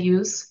sexual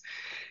abuse.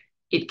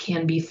 It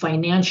can be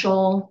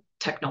financial,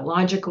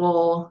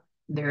 technological.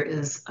 There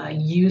is a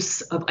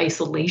use of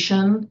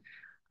isolation,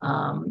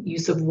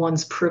 use of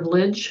one's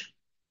privilege,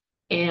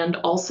 and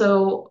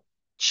also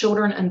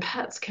children and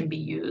pets can be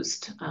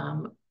used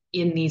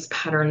in these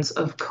patterns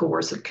of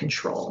coercive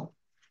control.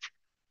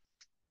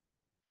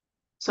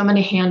 So I'm going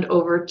to hand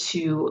over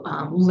to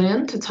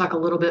Lynn to talk a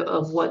little bit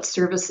of what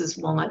services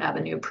Walnut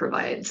Avenue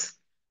provides.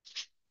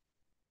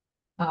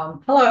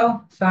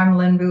 Hello, so I'm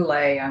Lynn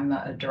Boulé. I'm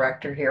the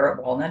director here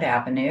at Walnut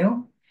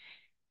Avenue.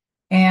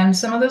 And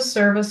some of the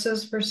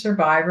services for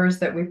survivors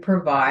that we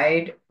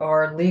provide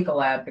are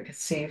legal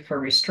advocacy for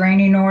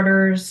restraining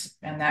orders,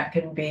 and that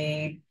can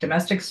be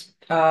domestic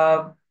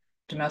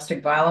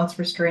violence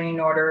restraining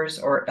orders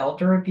or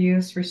elder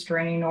abuse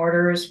restraining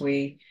orders.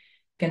 We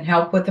can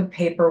help with the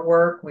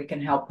paperwork, we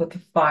can help with the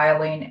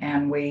filing,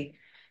 and we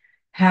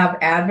have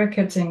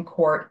advocates in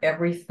court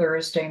every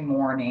Thursday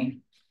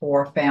morning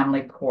for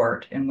family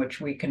court, in which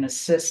we can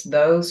assist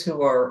those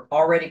who are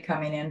already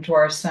coming into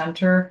our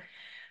center.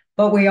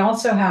 But we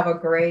also have a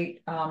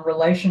great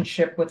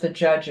relationship with the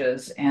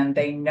judges, and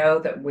they know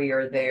that we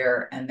are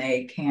there and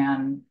they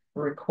can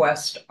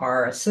request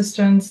our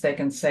assistance. They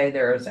can say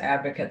there's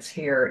advocates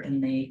here in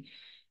the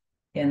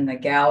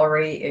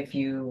gallery if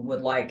you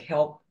would like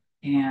help,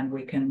 and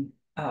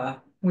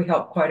we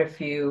help quite a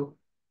few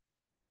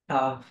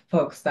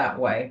folks that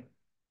way.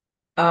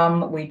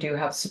 We do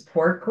have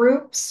support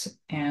groups,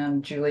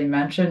 and Julie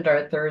mentioned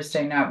our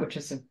Thursday night, which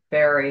is a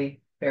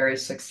very, very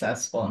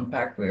successful. In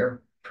fact, we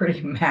are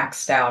pretty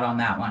maxed out on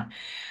that one.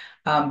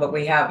 But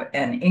we have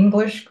an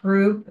English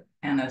group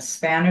and a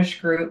Spanish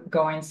group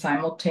going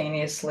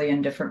simultaneously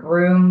in different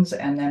rooms.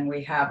 And then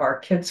we have our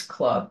kids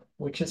club,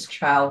 which is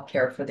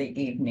childcare for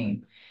the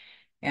evening.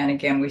 And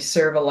again, we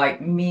serve a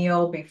light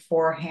meal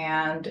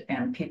beforehand,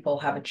 and people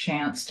have a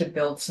chance to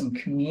build some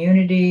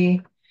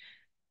community.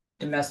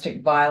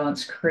 Domestic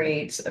violence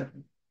creates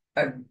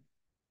a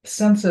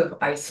sense of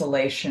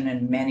isolation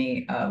in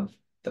many of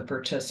the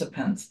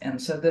participants.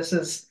 And so this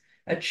is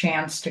a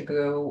chance to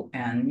go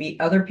and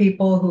meet other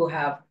people who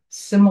have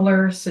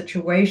similar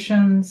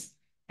situations,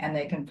 and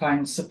they can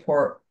find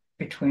support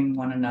between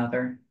one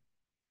another.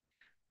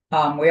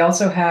 We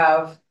also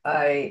have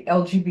a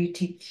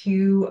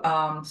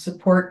LGBTQ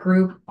support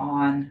group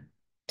on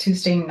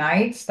Tuesday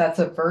nights. That's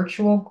a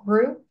virtual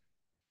group.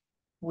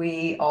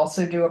 We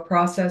also do a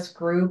process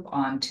group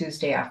on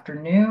Tuesday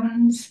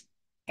afternoons,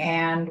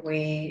 and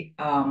we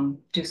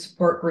do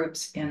support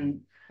groups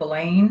in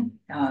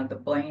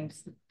the Blaine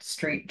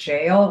Street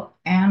Jail,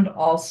 and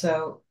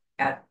also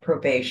at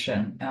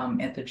probation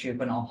at the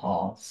juvenile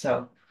hall.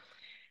 So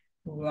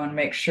we want to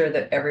make sure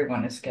that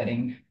everyone is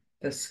getting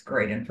this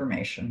great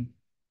information.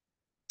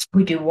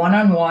 We do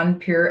one-on-one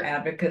peer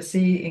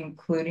advocacy,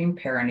 including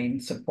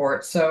parenting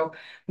support. So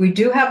we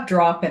do have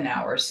drop-in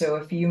hours. So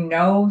if you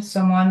know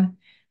someone,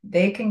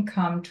 they can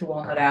come to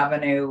Walnut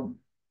Avenue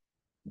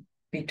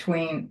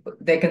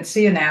they can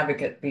see an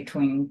advocate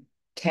between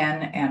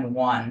 10 and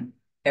 1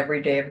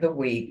 every day of the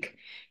week.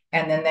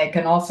 And then they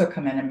can also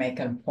come in and make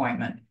an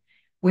appointment.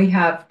 We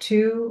have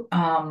two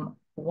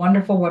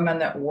wonderful women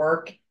that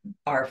work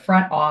our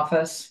front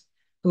office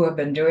who have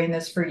been doing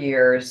this for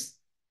years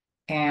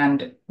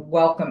and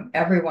welcome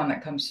everyone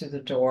that comes through the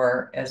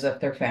door as if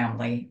they're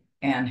family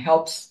and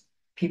helps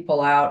people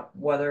out,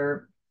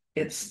 whether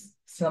it's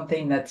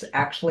something that's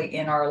actually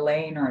in our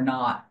lane or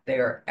not.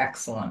 They're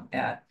excellent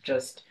at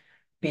just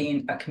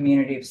being a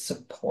community of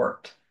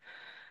support.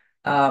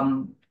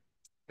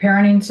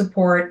 Parenting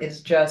support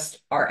is just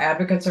our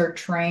advocates are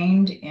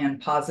trained in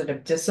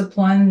positive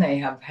discipline. They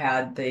have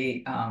had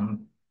the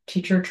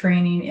teacher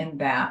training in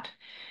that.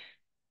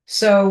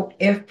 So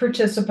if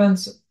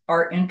participants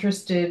are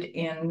interested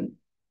in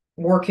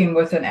working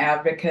with an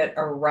advocate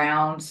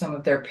around some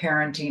of their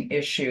parenting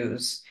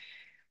issues,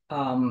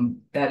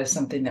 that is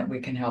something that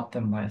we can help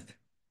them with.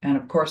 And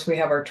of course, we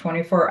have our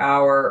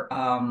 24-hour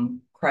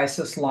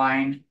crisis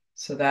line.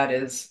 So that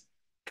is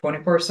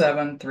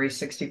 24/7,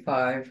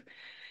 365.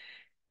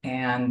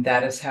 And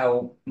that is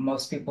how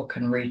most people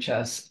can reach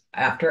us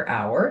after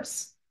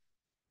hours.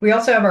 We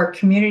also have our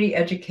community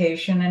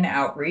education and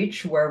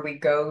outreach where we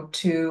go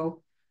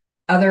to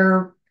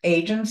other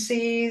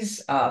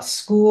agencies,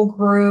 school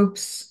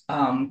groups,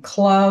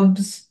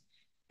 clubs,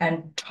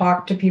 and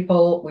talk to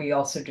people. We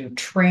also do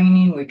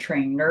training. We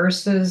train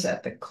nurses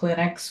at the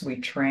clinics. We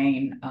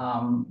train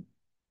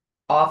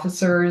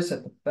officers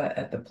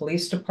at the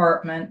police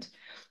department.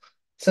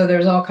 So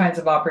there's all kinds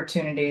of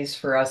opportunities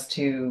for us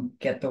to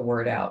get the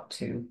word out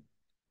to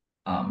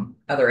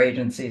other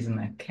agencies in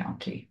the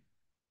county.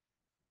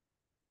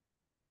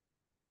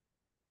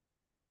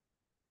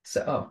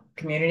 So,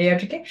 community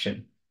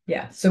education.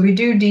 Yeah, so we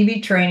do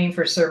DV training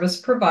for service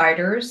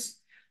providers,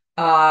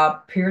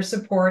 peer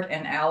support,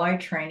 and ally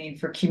training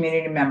for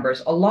community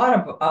members. A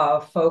lot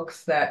of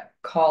folks that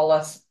call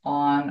us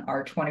on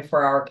our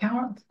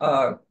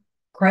 24-hour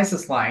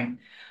crisis line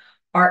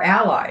are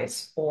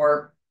allies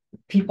or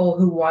people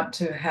who want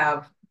to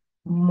have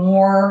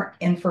more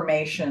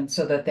information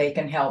so that they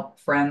can help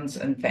friends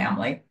and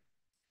family.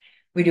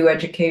 We do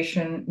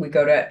education. We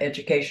go to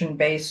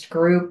education-based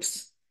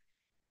groups.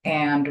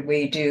 And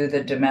we do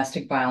the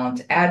domestic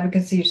violence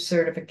advocacy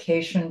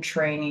certification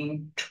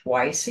training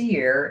twice a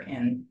year.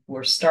 And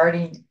we're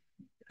starting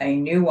a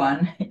new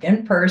one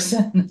in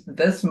person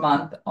this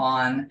month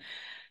on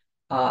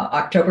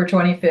October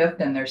 25th.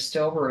 And there's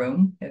still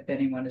room if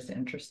anyone is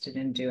interested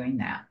in doing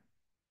that.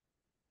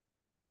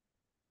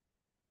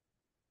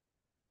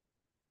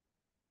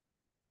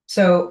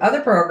 So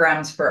other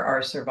programs for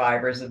our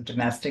survivors of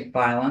domestic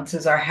violence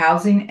is our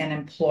housing and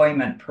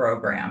employment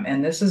program.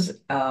 And this is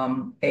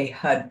a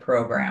HUD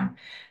program.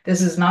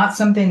 This is not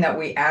something that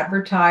we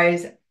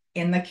advertise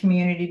in the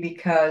community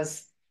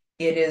because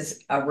it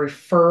is a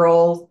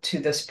referral to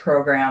this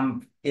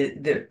program.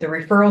 The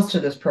referrals to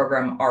this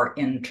program are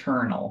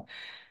internal.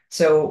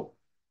 So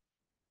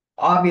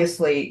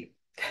obviously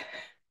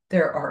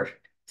there's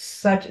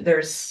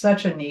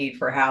such a need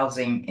for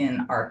housing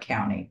in our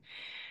county.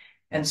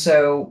 And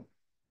so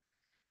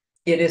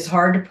it is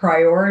hard to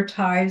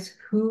prioritize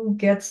who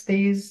gets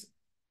these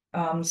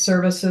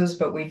services,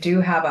 but we do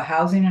have a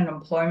housing and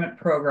employment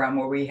program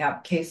where we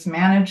have case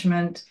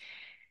management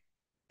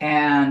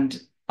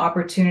and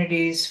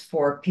opportunities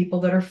for people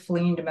that are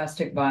fleeing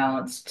domestic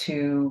violence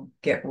to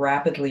get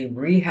rapidly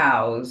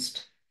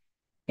rehoused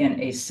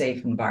in a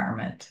safe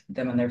environment,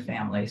 them and their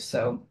families.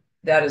 So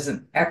that is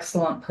an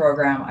excellent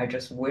program. I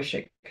just wish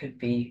it could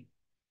be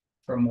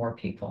for more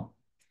people.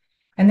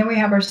 And then we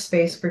have our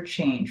Space for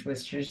Change,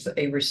 which is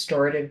a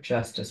restorative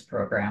justice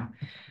program.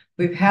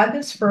 We've had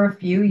this for a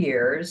few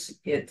years.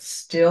 It's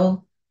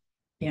still,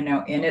 in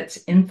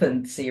its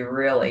infancy,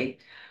 really.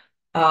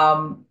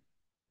 When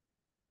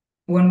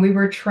we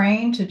were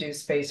trained to do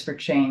Space for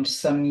Change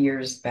some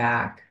years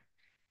back,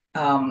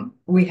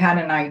 we had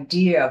an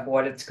idea of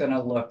what it's going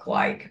to look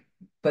like,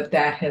 but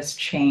that has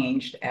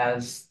changed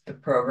as the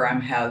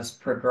program has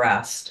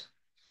progressed.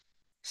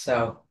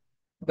 So,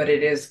 but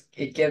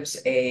it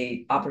gives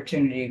a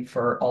opportunity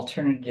for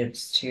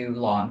alternatives to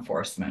law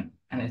enforcement.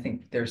 And I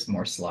think there's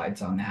more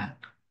slides on that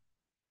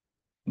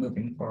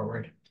moving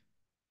forward.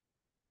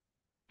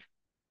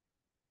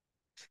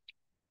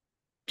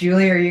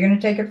 Julie, are you going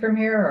to take it from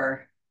here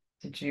or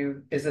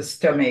is this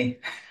still me?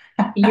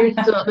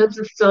 This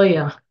is still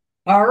you.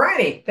 All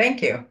righty,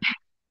 thank you.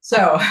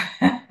 So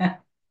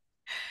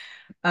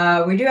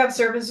we do have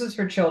services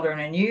for children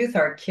and youth,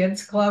 our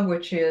kids club,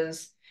 which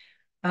is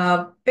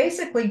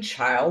basically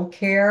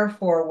childcare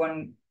for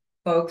when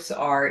folks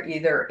are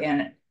either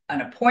in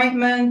an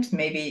appointment,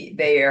 maybe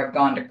they have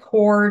gone to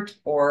court,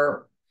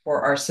 or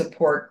for our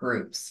support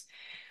groups.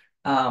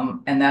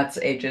 And that's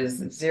ages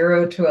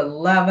 0 to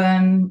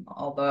 11,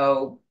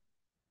 although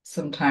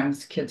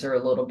sometimes kids are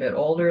a little bit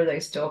older, they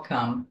still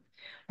come.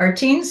 Our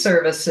teen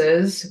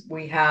services,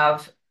 we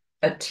have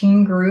a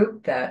teen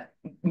group that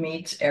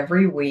meets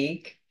every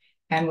week,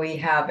 and we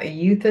have a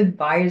youth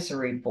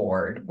advisory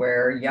board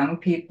where young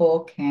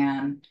people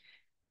can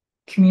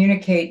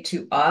communicate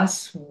to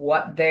us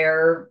what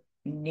their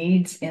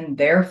needs in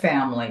their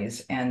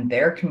families and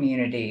their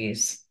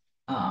communities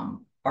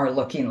are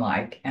looking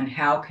like, and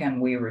how can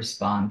we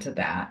respond to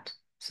that.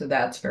 So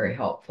that's very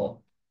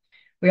helpful.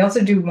 We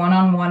also do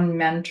one-on-one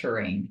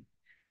mentoring.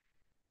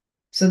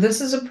 So this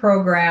is a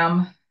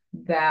program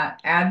that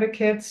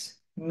advocates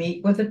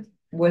meet with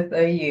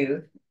a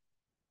youth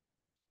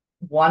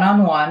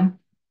one-on-one.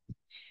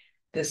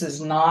 This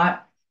is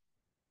not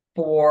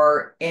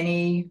for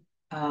any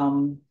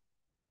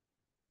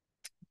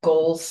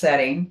goal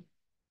setting.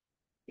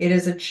 It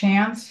is a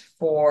chance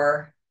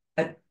for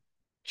a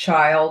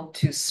child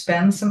to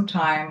spend some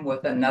time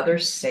with another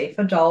safe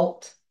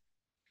adult.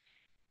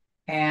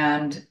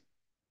 And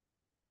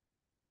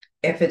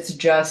if it's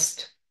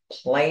just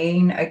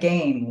playing a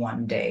game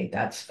one day,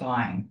 that's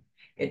fine.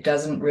 It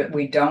doesn't,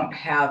 we don't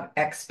have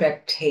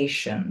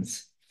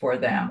expectations for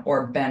them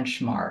or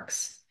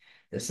benchmarks.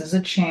 This is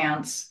a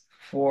chance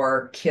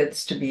for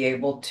kids to be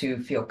able to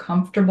feel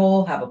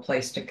comfortable, have a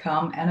place to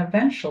come, and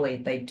eventually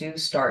they do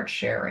start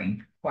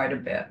sharing quite a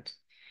bit.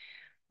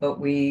 But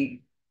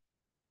we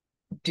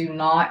do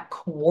not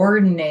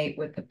coordinate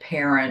with the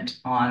parent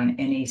on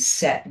any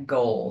set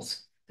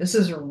goals. This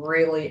is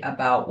really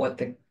about what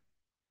the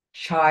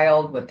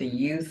child, what the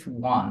youth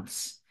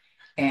wants,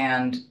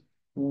 and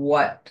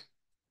what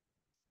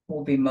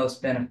will be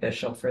most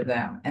beneficial for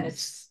them. And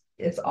it's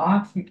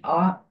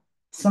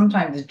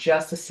sometimes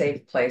just a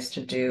safe place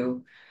to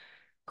do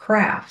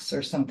crafts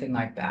or something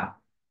like that.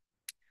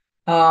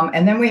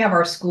 And then we have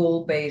our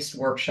school-based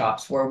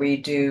workshops where we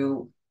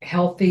do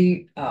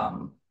healthy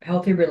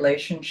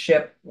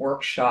relationship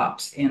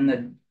workshops in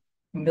the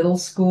middle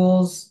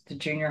schools, the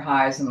junior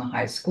highs, and the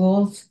high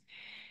schools.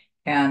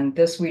 And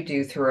this we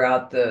do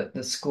throughout the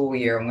school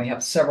year, and we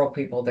have several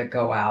people that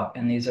go out,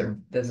 and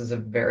this is a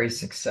very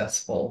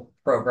successful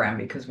program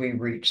because we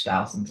reach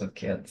thousands of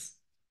kids.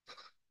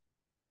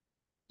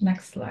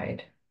 Next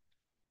slide.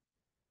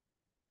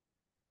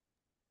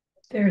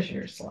 There's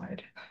your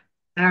slide.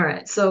 All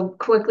right, so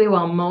quickly,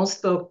 while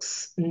most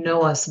folks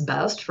know us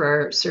best for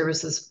our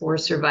services for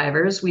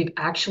survivors, we've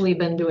actually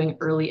been doing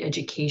early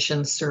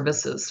education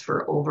services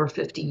for over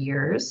 50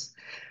 years.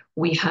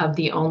 We have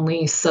the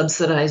only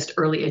subsidized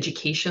early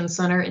education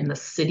center in the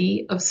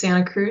city of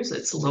Santa Cruz.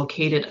 It's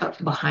located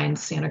up behind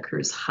Santa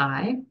Cruz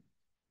High.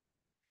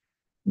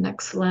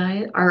 Next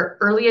slide. Our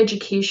early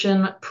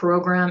education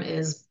program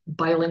is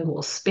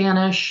bilingual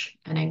Spanish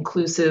and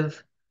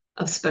inclusive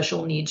of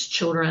special needs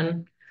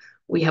children.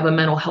 We have a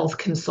mental health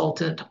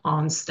consultant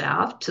on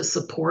staff to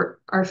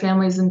support our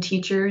families and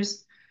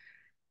teachers.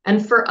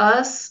 And for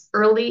us,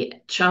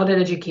 early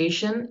childhood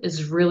education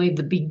is really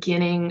the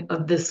beginning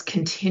of this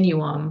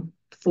continuum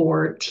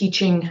for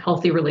teaching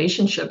healthy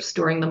relationships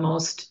during the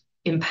most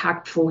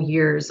impactful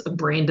years of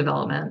brain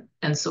development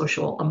and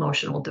social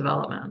emotional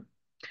development.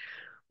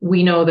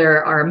 We know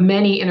there are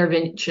many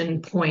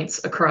intervention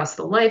points across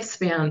the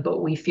lifespan,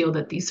 but we feel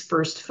that these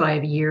first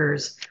 5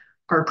 years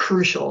are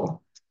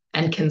crucial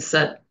and can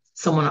set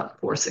someone up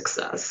for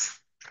success.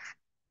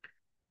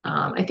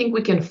 I think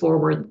we can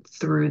forward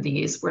through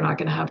these. We're not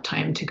going to have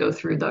time to go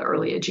through the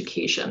early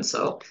education.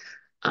 So,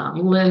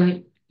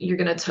 Lynn, you're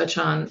going to touch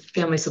on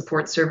family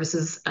support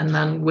services. And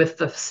then with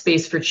the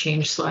space for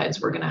change slides,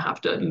 we're going to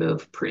have to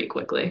move pretty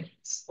quickly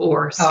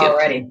or skip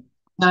Alrighty.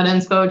 that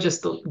info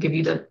just to give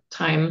you the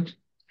time.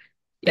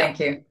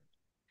 Thank you.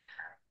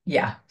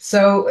 Yeah.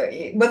 So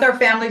with our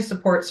family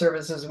support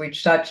services, we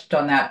touched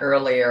on that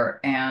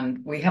earlier,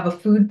 and we have a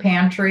food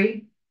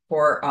pantry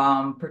for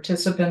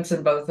participants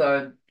in both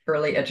a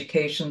early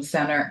education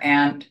center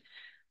and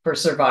for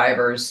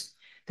survivors,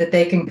 that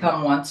they can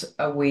come once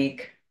a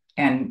week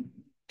and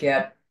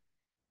get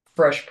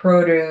fresh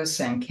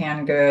produce and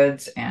canned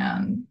goods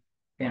and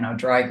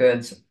dry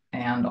goods,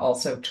 and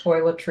also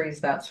toiletries,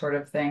 that sort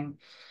of thing.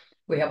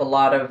 We have a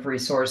lot of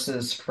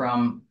resources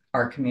from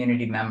our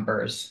community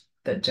members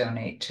that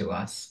donate to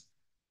us.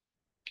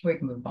 We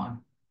can move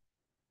on.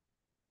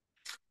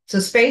 So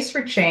Space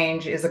for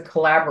Change is a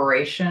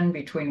collaboration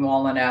between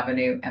Walnut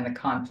Avenue and the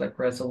Conflict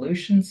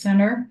Resolution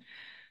Center,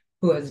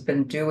 who has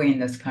been doing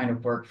this kind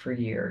of work for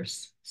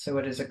years. So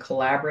it is a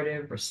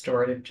collaborative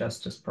restorative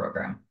justice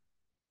program.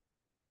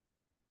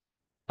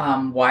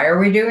 Why are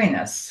we doing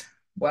this?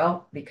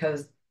 Well,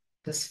 because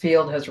this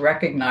field has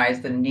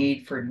recognized the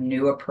need for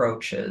new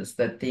approaches,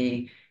 that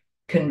the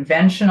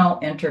conventional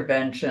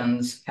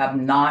interventions have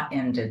not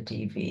ended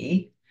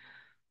DV.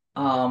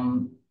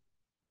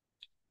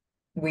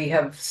 We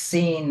have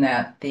seen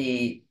that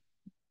the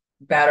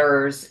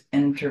batterers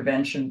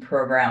intervention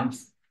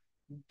programs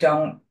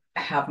don't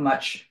have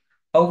much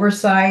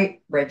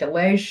oversight,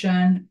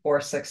 regulation,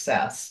 or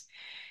success.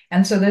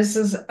 And so this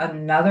is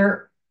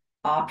another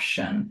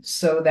option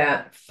so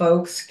that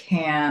folks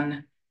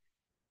can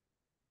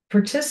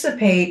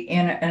participate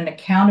in an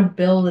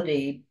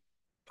accountability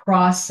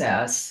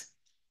process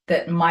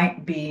that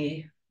might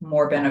be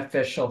more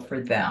beneficial for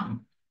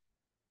them.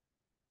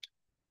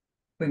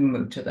 We can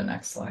move to the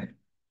next slide.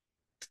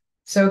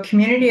 So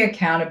community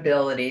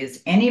accountability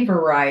is any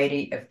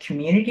variety of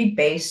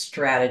community-based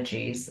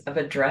strategies of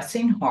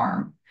addressing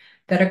harm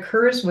that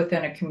occurs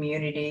within a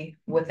community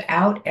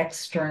without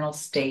external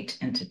state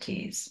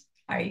entities,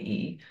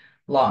 i.e.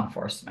 law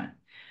enforcement.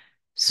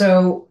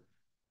 So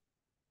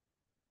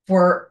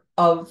for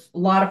a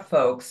lot of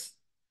folks,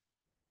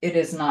 it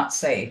is not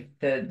safe.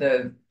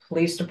 The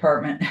police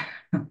department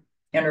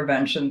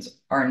interventions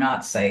are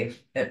not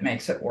safe. It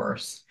makes it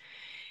worse.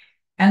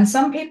 And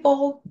some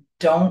people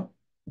don't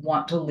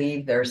want to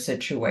leave their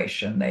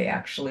situation. They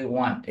actually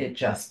want it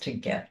just to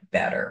get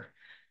better.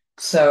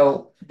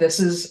 So this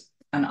is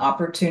an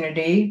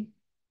opportunity,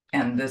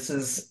 and this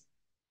is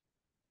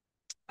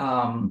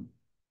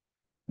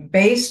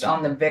based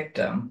on the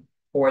victim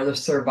or the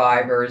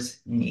survivor's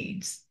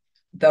needs.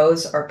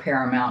 Those are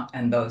paramount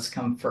and those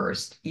come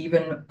first,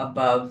 even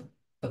above,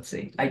 let's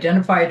see,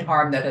 identified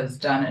harm that has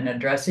done in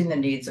addressing the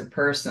needs of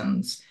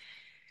persons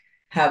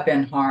have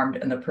been harmed,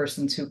 and the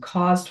persons who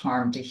caused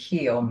harm to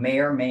heal may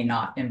or may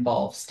not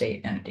involve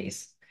state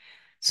entities.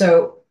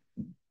 So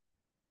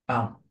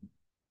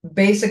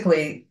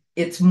basically,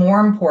 it's more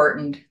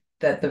important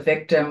that the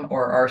victim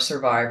or our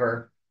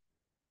survivor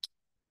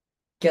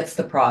gets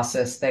the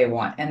process they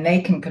want, and they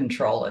can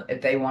control it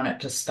if they want it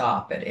to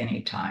stop at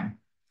any time.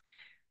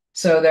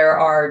 So there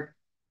are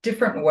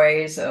different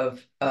ways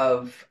of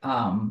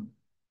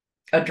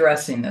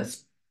addressing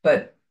this,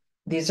 but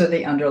these are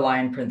the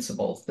underlying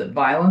principles: that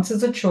violence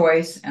is a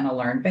choice and a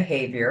learned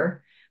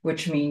behavior,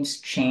 which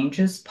means change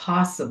is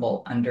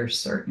possible under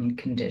certain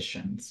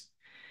conditions.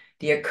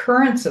 The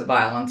occurrence of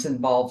violence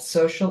involves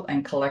social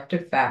and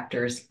collective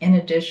factors in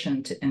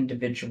addition to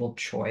individual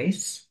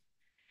choice,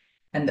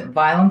 and that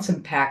violence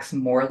impacts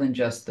more than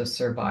just the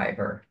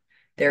survivor.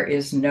 There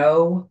is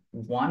no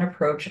one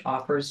approach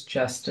offers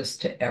justice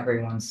to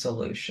everyone's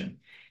solution.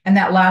 And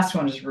that last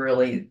one is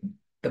really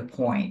the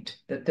point,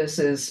 that this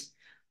is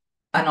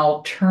an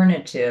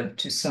alternative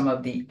to some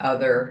of the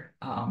other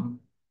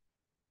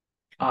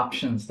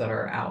options that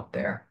are out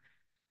there.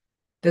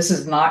 This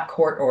is not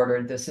court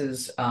ordered. This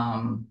is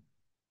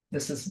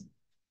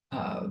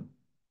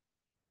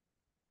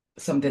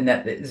something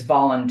that is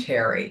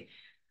voluntary.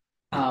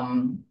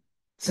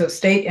 So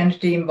state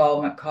entity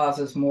involvement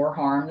causes more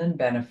harm than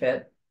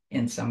benefit.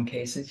 In some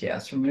cases,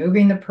 yes.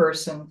 Removing the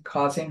person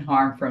causing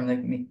harm from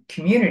the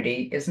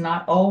community is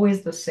not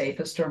always the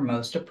safest or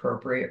most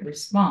appropriate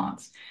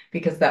response,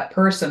 because that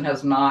person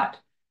has not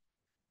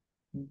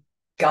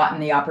gotten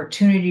the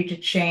opportunity to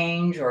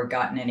change or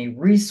gotten any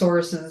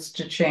resources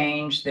to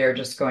change. They're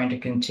just going to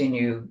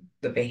continue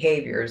the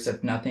behaviors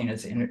if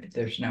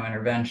there's no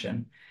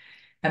intervention.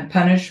 And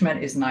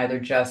punishment is neither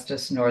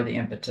justice nor the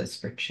impetus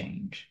for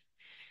change.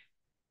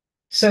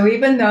 So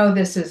even though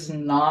this is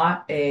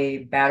not a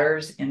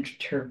batter's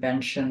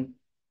intervention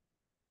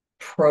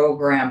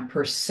program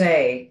per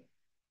se,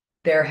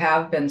 there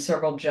have been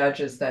several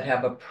judges that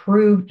have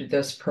approved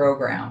this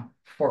program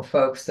for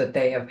folks that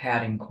they have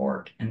had in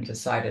court and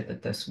decided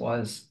that this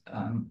was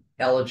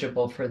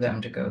eligible for them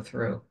to go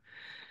through.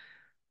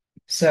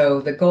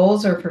 So the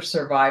goals are for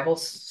survival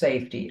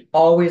safety,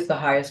 always the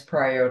highest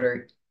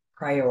priority,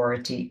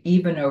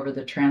 even over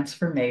the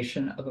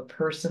transformation of a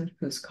person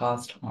who's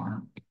caused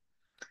harm.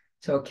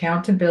 So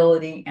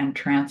accountability and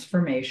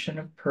transformation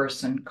of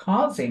person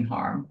causing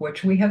harm,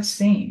 which we have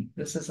seen.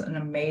 This is an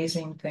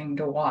amazing thing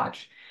to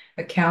watch.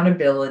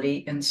 Accountability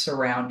in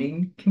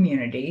surrounding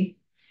community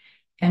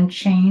and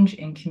change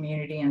in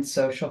community and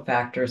social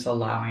factors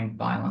allowing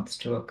violence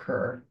to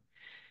occur.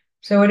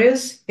 So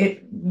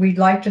we'd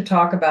like to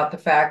talk about the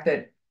fact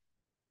that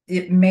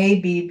it may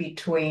be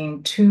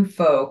between two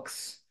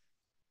folks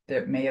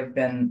that may have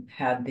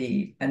had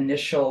the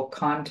initial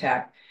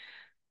contact,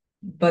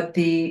 but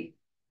the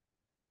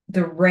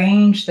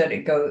range that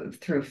it goes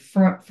through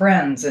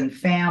friends and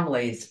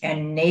families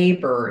and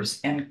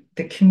neighbors and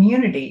the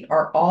community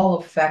are all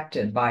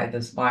affected by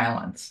this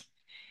violence.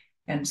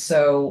 And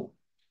so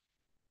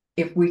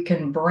if we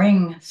can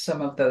bring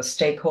some of those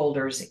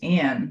stakeholders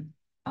in,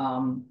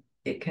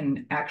 it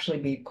can actually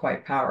be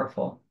quite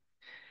powerful.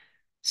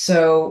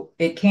 So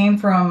it came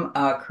from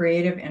a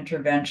Creative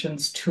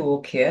Interventions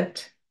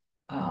Toolkit,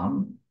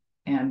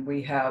 and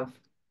we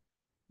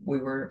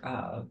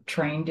were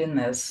trained in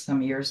this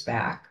some years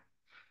back.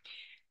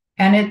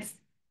 And it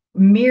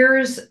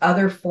mirrors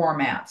other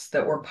formats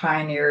that were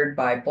pioneered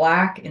by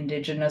Black,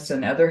 Indigenous,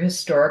 and other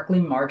historically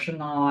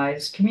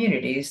marginalized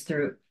communities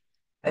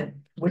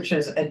which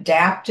is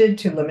adapted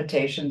to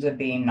limitations of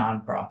being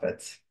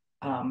nonprofits.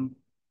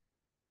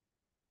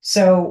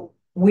 So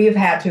we have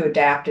had to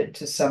adapt it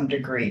to some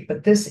degree,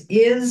 but this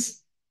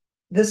is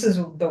this is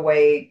the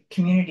way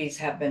communities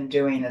have been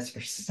doing this for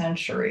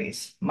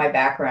centuries. My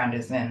background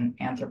is in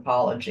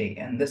anthropology,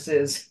 and this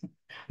is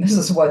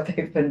what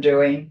they've been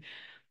doing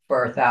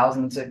for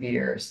thousands of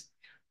years,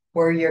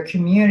 where your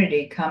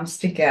community comes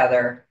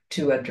together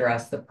to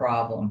address the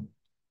problem.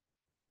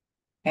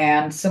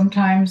 And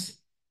sometimes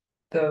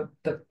the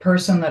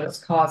person that is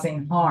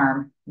causing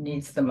harm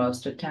needs the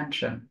most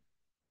attention.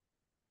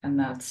 And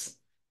that's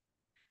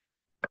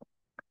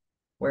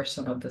where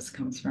some of this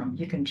comes from.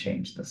 You can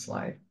change the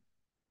slide.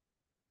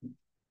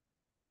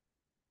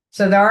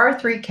 So there are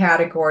three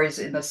categories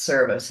in the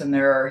service, and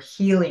there are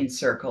healing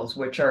circles,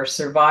 which are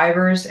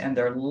survivors and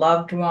their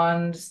loved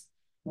ones,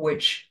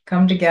 which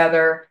come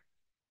together,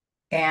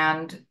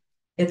 and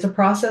it's a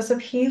process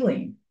of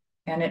healing.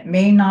 And it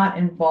may not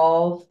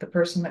involve the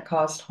person that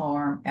caused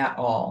harm at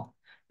all,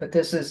 but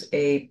this is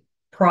a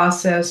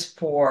process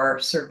for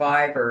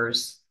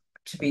survivors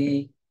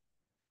to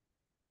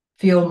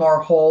feel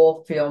more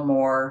whole, feel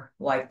more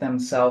like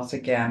themselves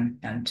again,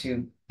 and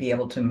to be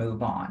able to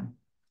move on.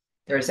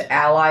 There's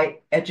ally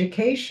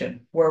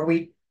education, where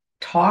we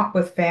talk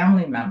with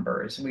family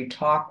members, we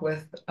talk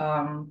with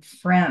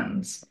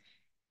friends,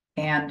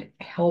 and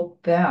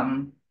help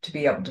them to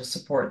be able to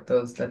support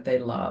those that they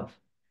love.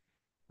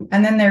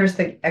 And then there's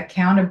the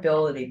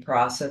accountability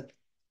process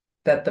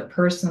that the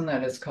person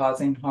that is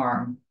causing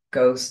harm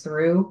goes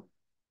through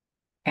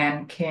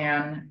and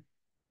can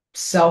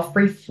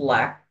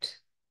self-reflect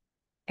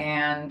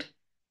and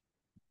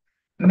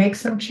make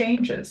some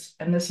changes.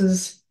 And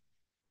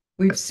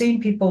we've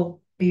seen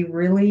people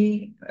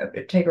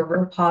take a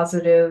real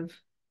positive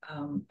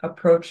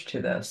approach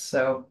to this.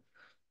 So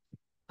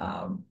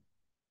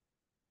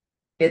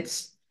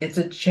it's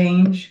a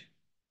change,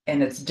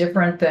 and it's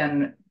different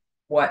than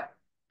what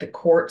the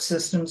court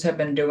systems have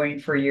been doing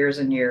for years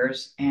and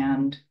years.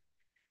 And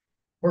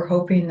we're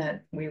hoping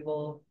that we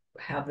will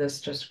have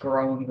this just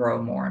grow and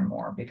grow more and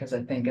more, because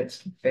I think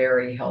it's a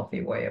very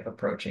healthy way of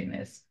approaching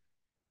this.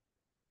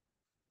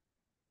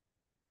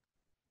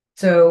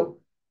 So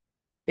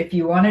if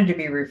you wanted to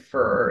be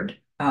referred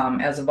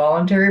as a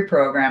voluntary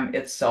program,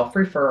 it's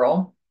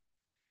self-referral.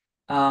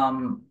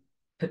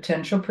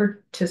 Potential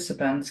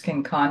participants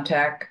can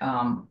contact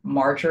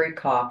Marjorie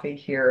Coffey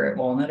here at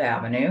Walnut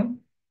Avenue.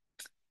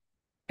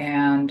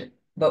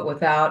 But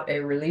without a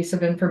release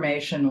of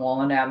information,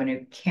 Walnut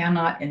Avenue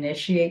cannot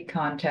initiate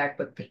contact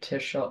with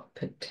potential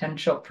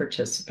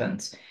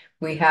participants.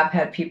 We have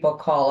had people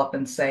call up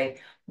and say,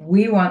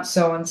 we want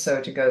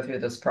so-and-so to go through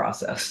this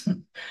process,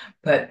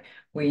 but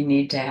we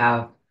need to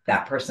have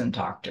that person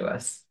talk to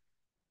us.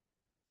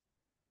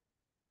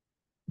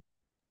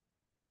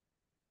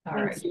 All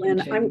Thanks, right,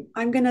 Lynn.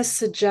 I'm going to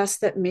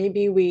suggest that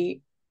maybe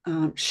we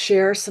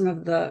share some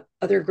of the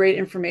other great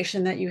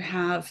information that you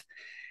have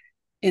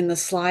in the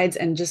slides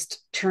and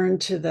just turn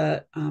to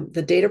the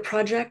data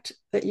project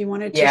that you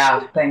wanted to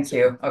share. Thank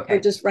you. Okay.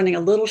 We're just running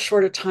a little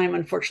short of time,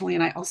 unfortunately,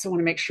 and I also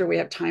want to make sure we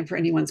have time for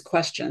anyone's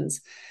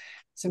questions.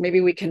 So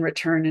maybe we can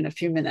return in a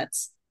few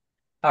minutes.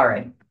 All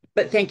right.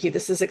 But thank you.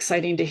 This is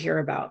exciting to hear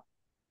about.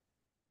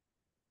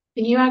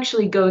 Can you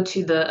actually go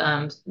to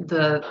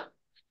the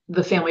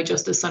Family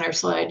Justice Center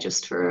slide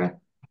just for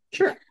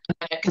Sure,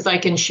 because I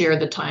can share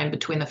the time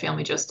between the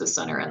Family Justice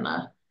Center and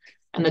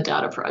the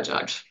data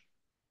project.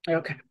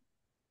 Okay.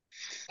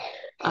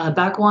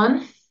 Back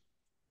one.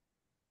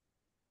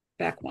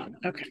 Back one.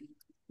 Okay.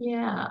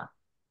 Yeah.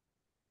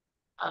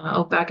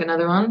 Back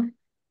another one.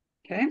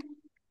 Okay.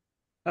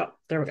 Oh,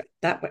 there we go.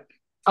 That way.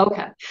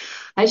 Okay.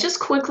 I just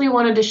quickly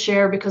wanted to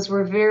share because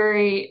we're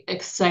very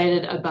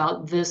excited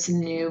about this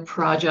new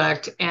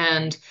project,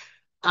 and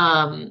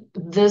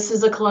this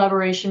is a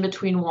collaboration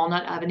between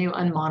Walnut Avenue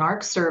and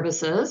Monarch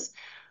Services.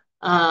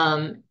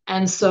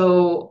 And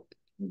so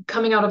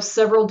coming out of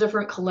several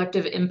different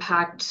collective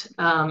impact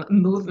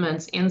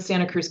movements in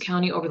Santa Cruz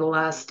County over the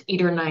last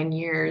 8 or 9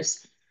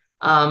 years,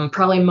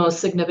 probably most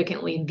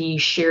significantly the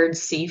shared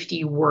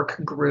safety work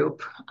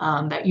group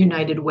that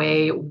United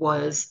Way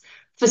was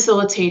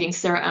facilitating,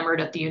 Sarah Emmert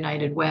at the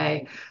United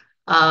Way.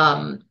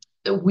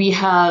 We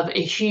have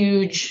a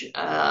huge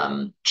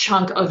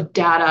chunk of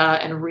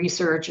data and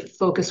research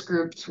focus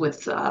groups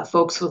with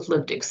folks with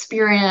lived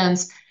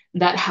experience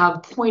that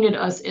have pointed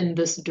us in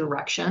this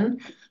direction.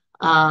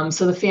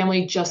 So the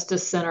Family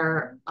Justice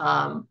Center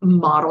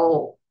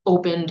model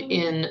opened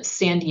in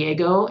San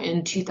Diego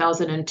in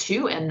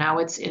 2002, and now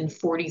it's in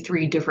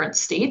 43 different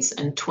states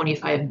and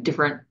 25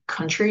 different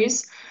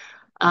countries.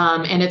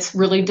 And it's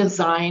really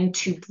designed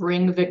to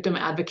bring victim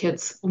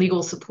advocates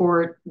legal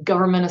support,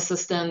 government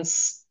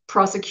assistance,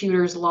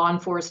 prosecutors, law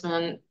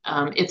enforcement,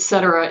 et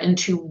cetera,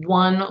 into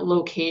one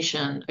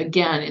location.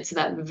 Again, it's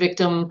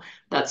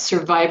that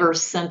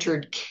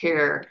survivor-centered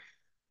care.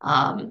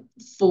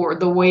 For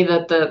the way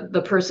that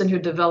the person who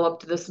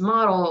developed this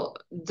model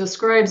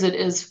describes it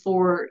is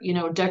for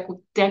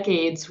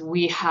decades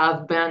we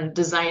have been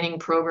designing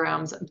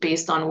programs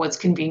based on what's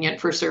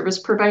convenient for service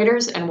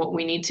providers, and what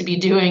we need to be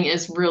doing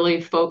is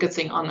really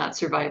focusing on that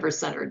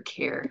survivor-centered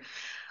care.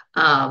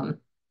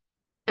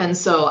 And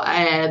so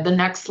the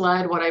next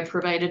slide, what I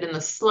provided in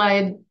the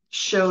slide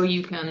show,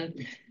 you can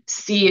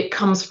see it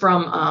comes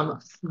from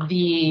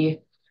the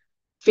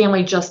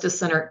Family Justice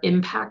Center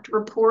Impact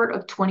Report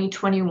of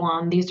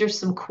 2021. These are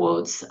some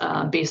quotes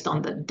based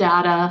on the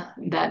data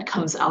that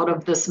comes out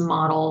of this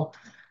model.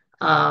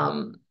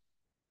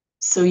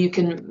 So you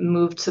can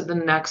move to the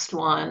next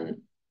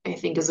one, I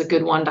think is a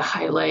good one to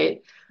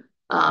highlight.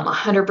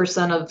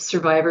 100% of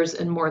survivors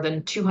in more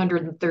than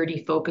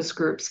 230 focus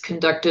groups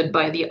conducted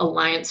by the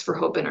Alliance for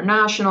Hope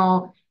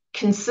International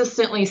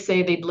consistently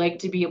say they'd like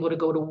to be able to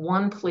go to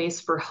one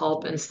place for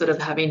help instead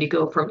of having to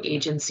go from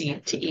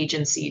agency to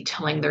agency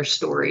telling their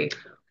story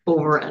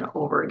over and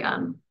over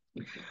again.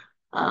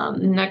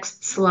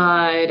 Next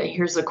slide.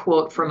 Here's a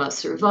quote from a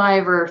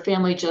survivor.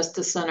 Family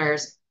justice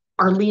centers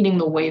are leading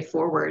the way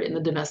forward in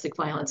the domestic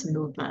violence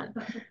movement.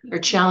 They're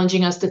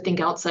challenging us to think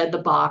outside the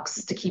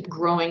box, to keep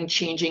growing,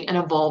 changing, and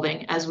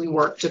evolving as we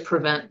work to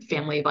prevent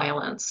family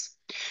violence.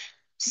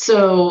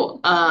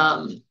 So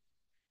after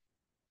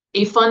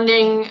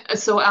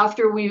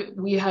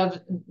we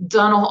have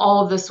done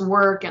all of this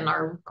work and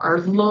our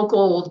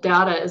local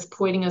data is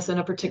pointing us in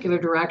a particular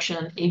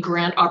direction, a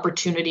grant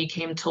opportunity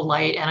came to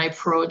light, and I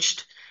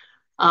approached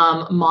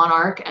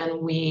Monarch, and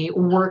we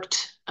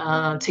worked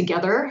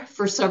together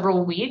for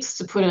several weeks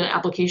to put an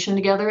application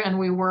together, and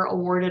we were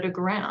awarded a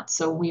grant.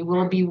 So we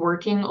will be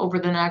working over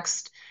the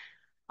next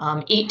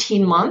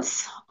 18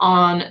 months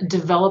on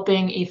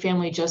developing a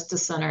family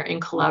justice center in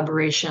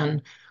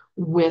collaboration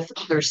with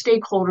other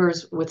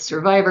stakeholders, with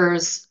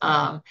survivors.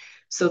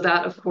 So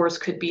that, of course,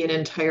 could be an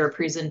entire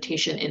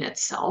presentation in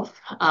itself.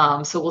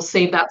 So we'll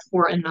save that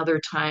for another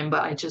time,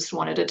 but I just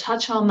wanted to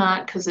touch on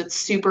that because it's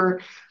super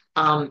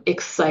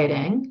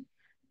exciting.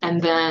 And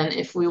then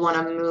if we want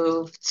to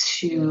move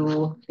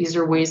to, these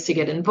are ways to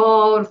get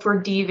involved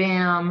for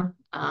DVAM.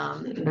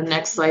 The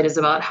next slide is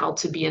about how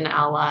to be an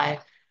ally,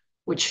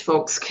 which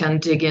folks can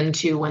dig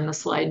into when the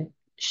slide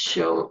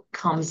show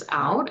comes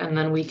out, and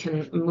then we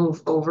can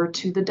move over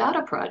to the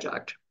data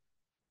project.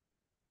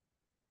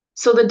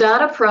 So the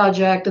data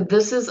project,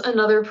 this is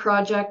another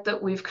project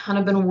that we've kind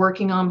of been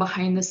working on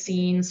behind the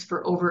scenes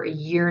for over a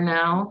year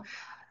now.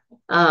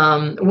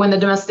 When the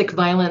Domestic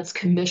Violence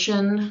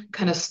Commission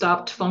kind of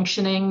stopped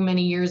functioning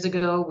many years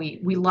ago,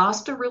 we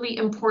lost a really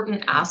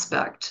important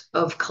aspect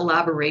of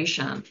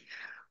collaboration,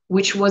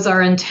 which was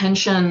our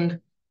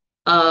intention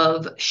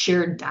of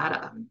shared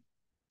data.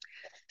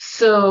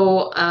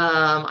 So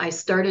I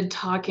started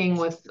talking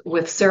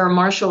with Sarah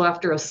Marshall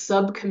after a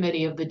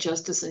subcommittee of the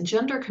Justice and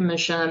Gender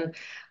Commission,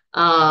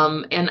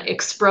 and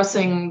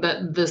expressing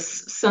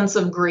this sense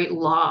of great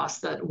loss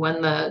that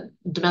when the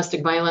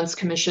Domestic Violence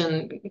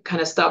Commission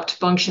kind of stopped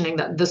functioning,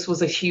 that this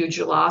was a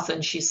huge loss.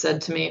 And she said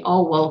to me,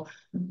 "Oh, well,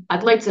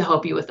 I'd like to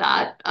help you with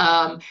that."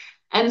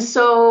 And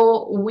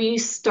so we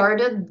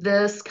started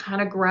this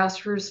kind of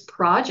grassroots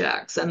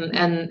projects,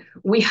 and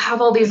we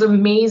have all these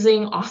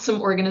amazing, awesome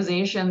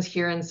organizations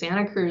here in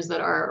Santa Cruz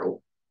that are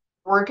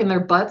working their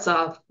butts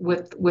off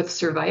with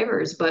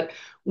survivors, but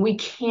we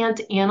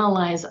can't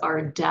analyze our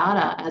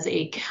data as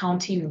a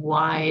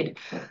county-wide,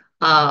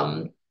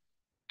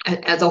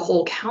 as a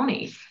whole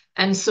county.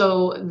 And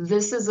so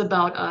this is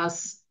about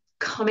us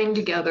coming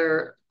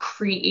together,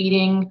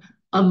 creating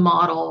a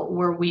model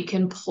where we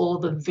can pull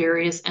the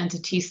various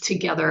entities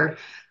together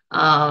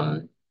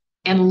and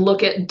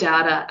look at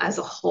data as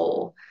a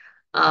whole.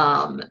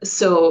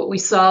 So we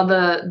saw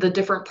the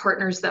different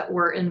partners that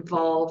were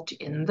involved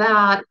in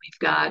that. We've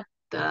got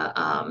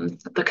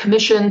the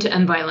Commission to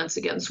End Violence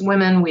Against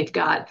Women. We've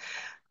got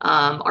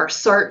our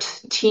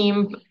SART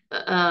team,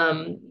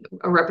 a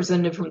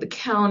representative from the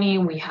county.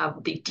 We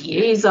have the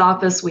DA's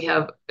office. We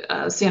have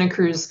Santa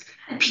Cruz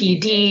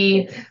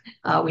PD.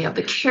 We have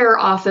the CARE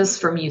office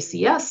from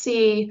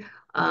UCSC,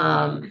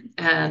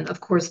 and of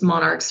course,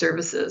 Monarch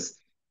Services.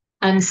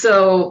 And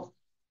so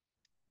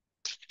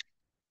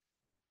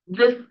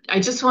I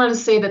just want to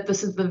say that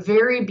this is the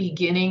very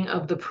beginning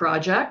of the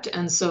project.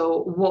 And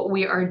so what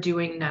we are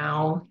doing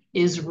now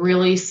is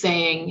really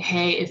saying,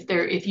 hey,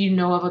 if you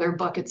know of other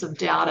buckets of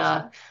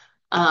data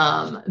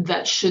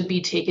that should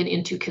be taken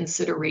into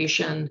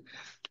consideration,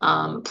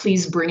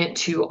 please bring it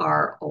to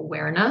our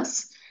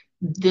awareness.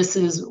 This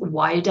is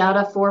why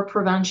data for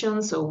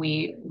prevention. So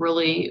we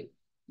really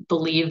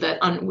believe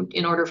that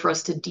in order for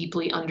us to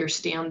deeply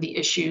understand the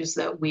issues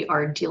that we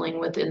are dealing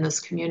with in this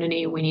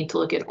community, we need to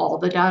look at all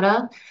the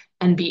data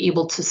and be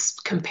able to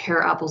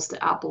compare apples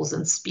to apples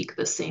and speak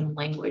the same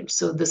language.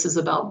 So this is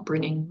about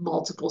bringing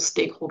multiple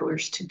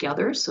stakeholders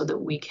together so that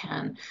we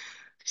can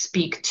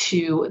speak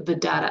to the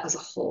data as a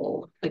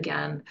whole.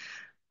 Again,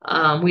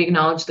 we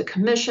acknowledge the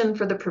Commission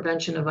for the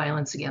Prevention of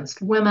Violence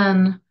Against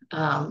Women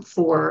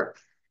for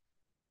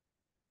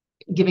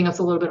giving us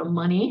a little bit of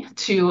money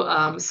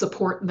to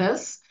support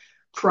this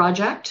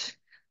project.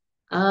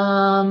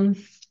 And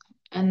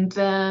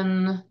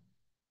then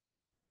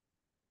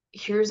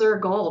here's our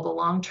goal. The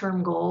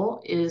long-term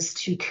goal is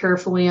to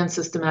carefully and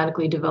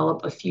systematically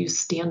develop a few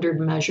standard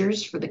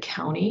measures for the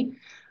county.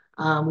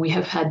 We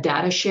have had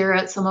data share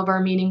at some of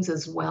our meetings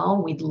as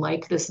well. We'd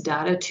like this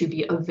data to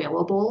be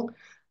available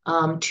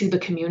to the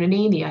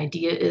community. The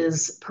idea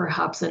is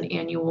perhaps an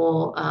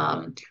annual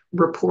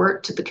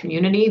report to the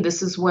community.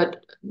 This is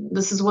what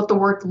the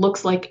work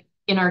looks like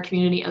in our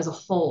community as a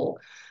whole,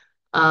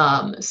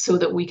 so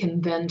that we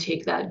can then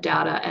take that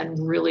data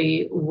and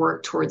really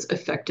work towards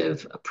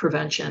effective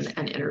prevention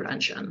and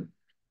intervention.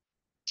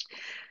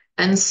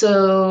 And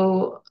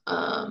so,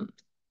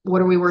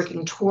 what are we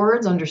working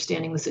towards?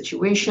 Understanding the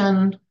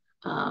situation,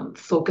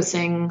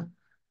 focusing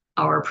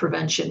our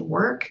prevention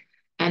work,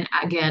 and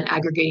again,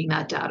 aggregating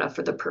that data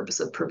for the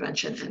purpose of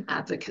prevention and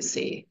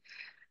advocacy.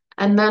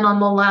 And then on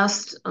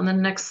the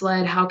next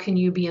slide, how can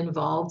you be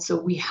involved?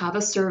 So we have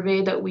a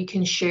survey that we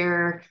can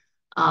share.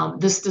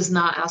 This does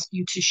not ask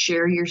you to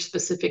share your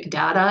specific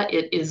data.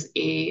 It is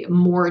a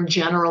more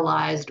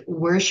generalized,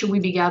 where should we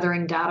be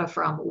gathering data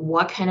from?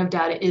 What kind of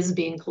data is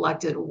being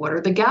collected? What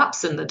are the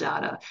gaps in the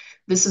data?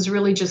 This is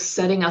really just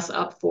setting us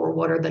up for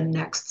what are the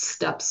next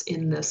steps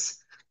in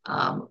this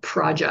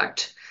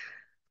project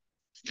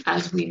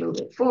as we move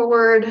it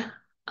forward.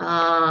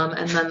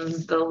 And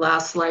then the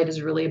last slide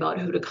is really about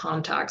who to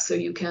contact. So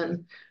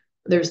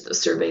there's the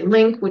survey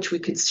link, which we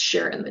could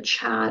share in the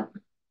chat.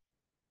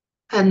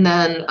 And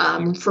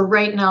then for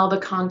right now, the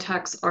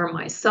contacts are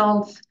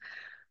myself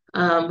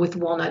with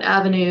Walnut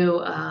Avenue,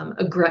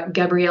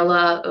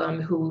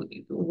 Gabriella, who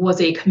was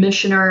a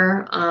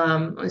commissioner,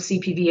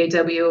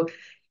 CPVAW,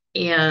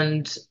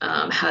 and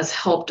has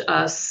helped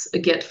us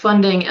get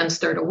funding and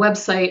start a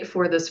website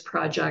for this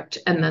project.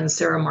 And then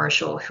Sarah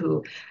Marshall,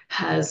 who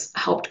has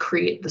helped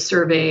create the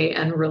survey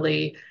and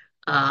really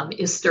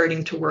is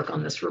starting to work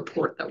on this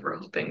report that we're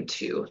hoping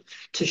to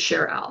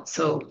share out.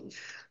 So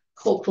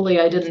hopefully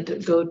I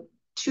didn't go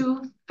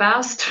too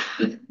fast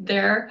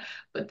there,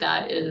 but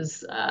that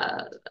is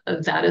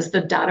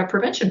the data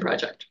prevention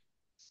project.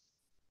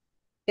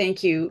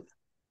 Thank you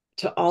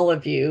to all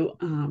of you.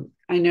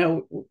 I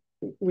know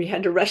we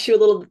had to rush you a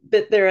little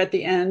bit there at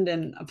the end,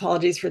 and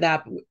apologies for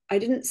that. I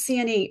didn't see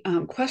any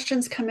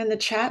questions come in the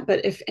chat,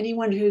 but if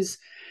anyone who's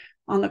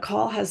on the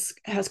call has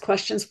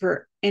questions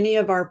for any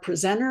of our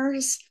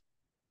presenters,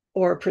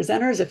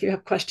 if you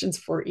have questions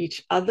for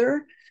each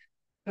other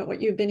about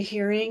what you've been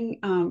hearing,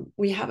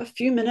 we have a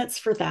few minutes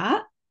for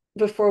that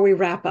before we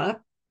wrap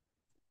up.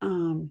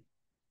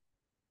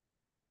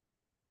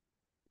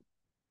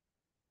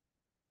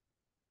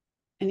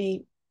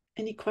 Any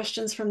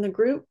questions from the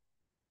group?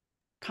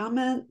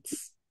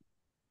 Comments?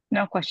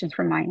 No questions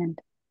from my end.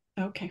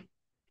 Okay.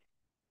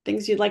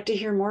 Things you'd like to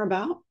hear more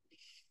about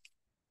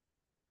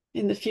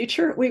in the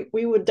future?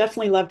 We would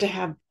definitely love to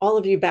have all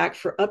of you back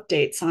for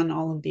updates on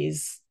all of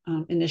these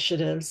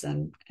initiatives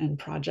and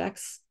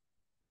projects.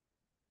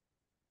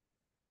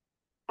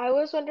 I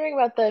was wondering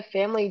about the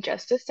Family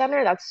Justice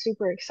Center. That's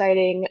super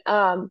exciting.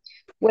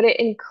 Would it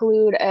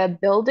include a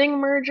building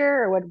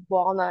merger, or would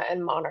Walnut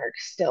and Monarch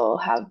still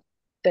have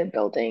their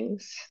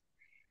buildings?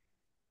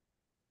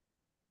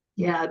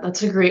 Yeah,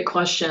 that's a great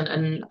question.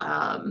 And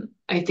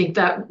I think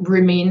that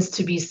remains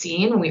to be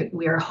seen.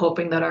 We are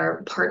hoping that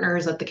our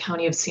partners at the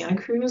County of Santa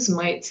Cruz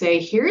might say,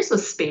 here's a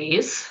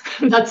space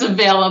that's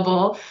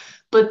available.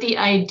 But the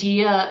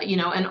idea,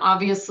 and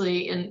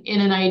obviously in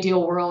an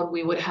ideal world,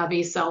 we would have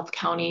a South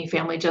County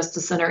Family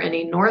Justice Center and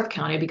a North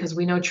County, because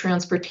we know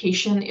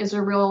transportation is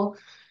a real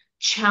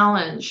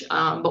challenge.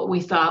 But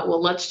we thought,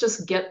 well, let's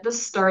just get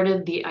this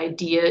started. The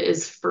idea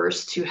is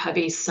first to have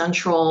a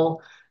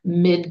central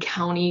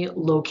mid-county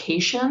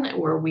location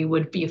where we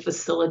would be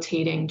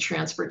facilitating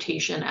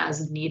transportation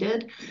as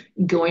needed,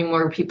 going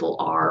where people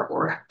are,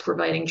 or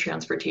providing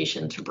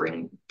transportation to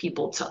bring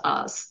people to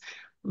us.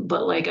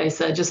 But like I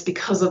said, just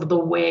because of the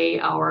way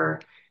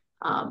our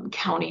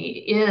county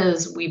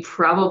is, we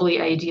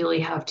probably ideally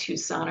have two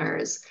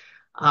centers.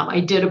 I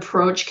did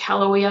approach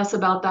Cal OES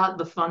about that,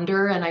 the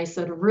funder, and I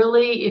said,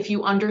 really, if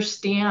you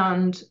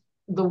understand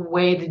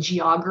the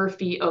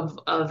geography of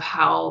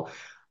how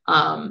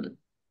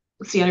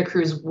Santa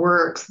Cruz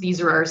works,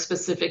 these are our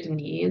specific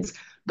needs,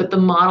 but the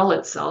model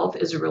itself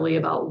is really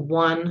about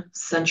one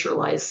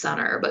centralized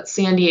center. But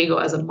San Diego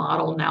as a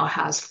model now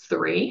has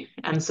three.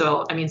 And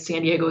so,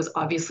 San Diego is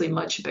obviously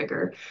much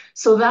bigger.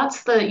 So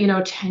that's the,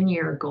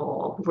 10-year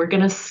goal. We're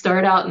going to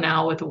start out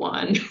now with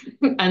one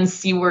and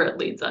see where it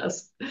leads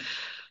us.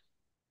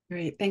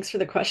 Great. Thanks for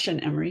the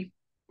question, Emery.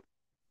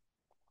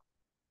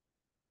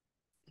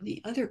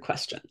 Any other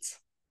questions,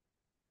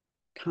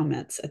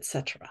 comments,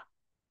 etc.?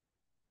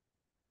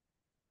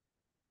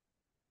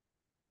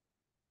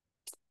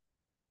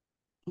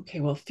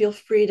 Okay, well, feel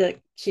free to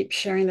keep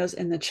sharing those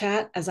in the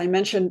chat. As I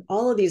mentioned,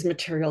 all of these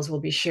materials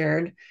will be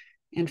shared,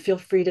 and feel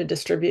free to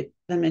distribute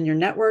them in your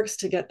networks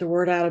to get the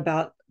word out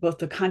about both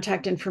the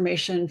contact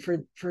information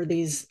for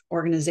these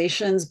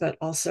organizations, but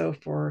also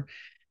for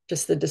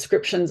just the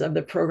descriptions of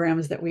the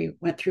programs that we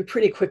went through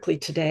pretty quickly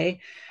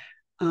today.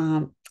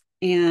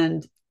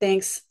 And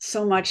thanks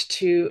so much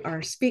to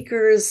our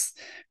speakers,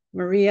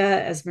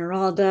 Maria,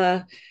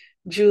 Esmeralda,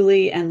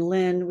 Julie, and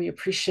Lynn. We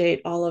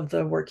appreciate all of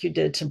the work you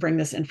did to bring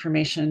this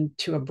information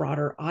to a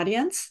broader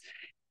audience.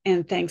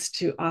 And thanks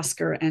to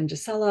Oscar and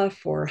Gisella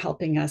for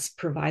helping us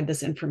provide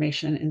this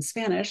information in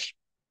Spanish.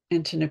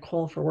 and to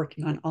Nicole for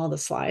working on all the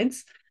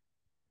slides,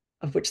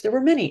 of which there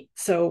were many.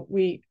 So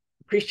we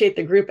appreciate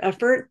the group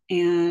effort,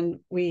 and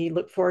we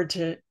look forward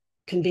to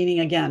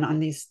convening again on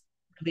these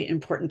really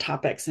important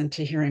topics and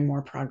to hearing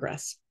more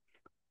progress.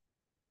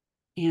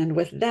 And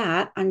with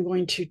that, I'm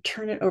going to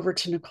turn it over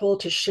to Nicole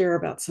to share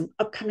about some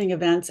upcoming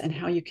events and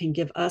how you can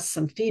give us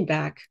some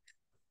feedback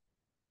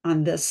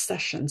on this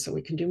session so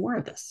we can do more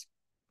of this.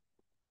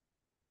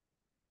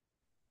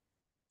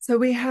 So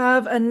we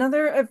have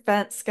another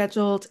event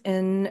scheduled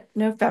in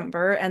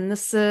November, and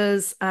this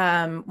is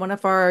one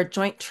of our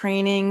joint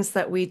trainings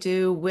that we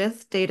do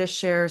with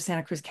DataShare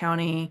Santa Cruz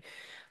County.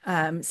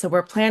 So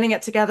we're planning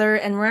it together,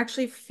 and we're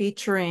actually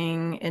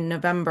featuring in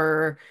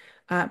November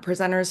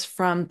presenters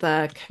from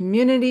the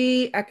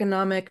Community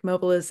Economic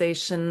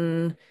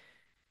Mobilization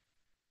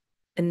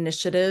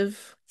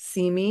Initiative,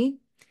 CEMI,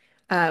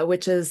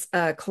 which is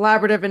a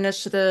collaborative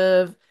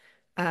initiative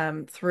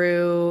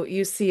through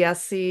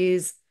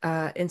UCSC's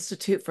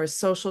Institute for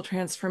Social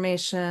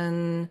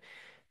Transformation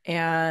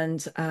and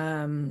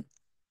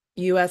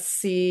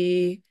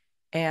USC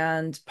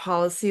and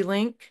Policy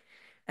Link.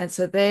 And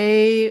so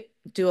they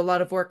do a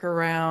lot of work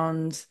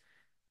around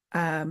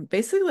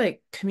basically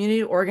like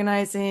community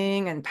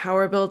organizing and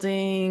power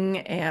building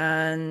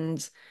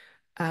and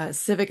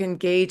civic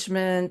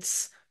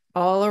engagement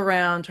all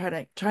around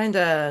trying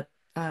to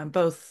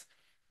both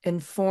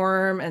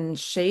inform and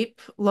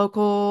shape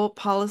local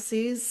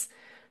policies,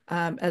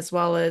 as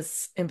well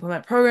as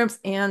implement programs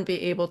and be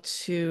able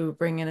to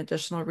bring in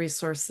additional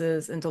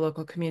resources into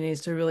local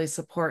communities to really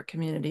support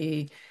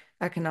community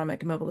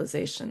economic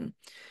mobilization.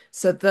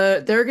 So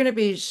they're going to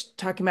be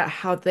talking about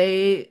how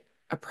they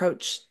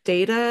approach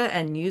data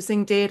and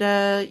using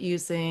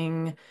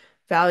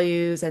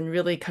values and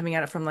really coming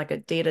at it from like a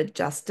data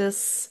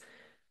justice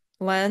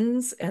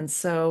lens. And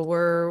so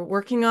we're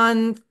working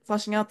on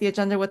fleshing out the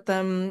agenda with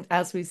them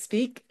as we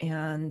speak,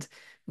 and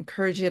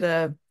encourage you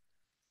to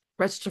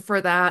register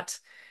for that.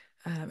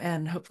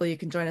 And hopefully you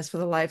can join us for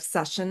the live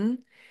session.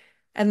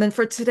 And then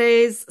for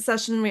today's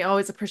session, we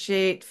always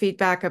appreciate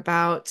feedback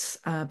about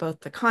both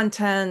the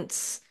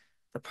content,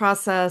 the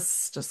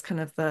process, just kind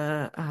of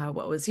the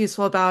what was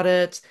useful about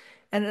it,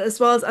 and as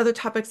well as other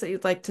topics that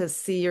you'd like to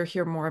see or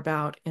hear more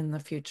about in the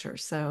future.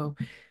 So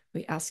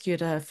we ask you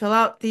to fill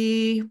out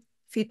the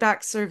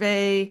feedback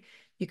survey.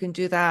 You can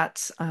do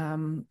that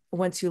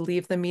once you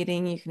leave the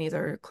meeting. You can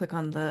either click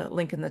on the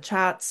link in the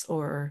chats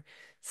or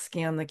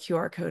scan the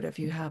QR code if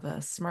you have a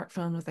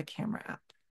smartphone with a camera app.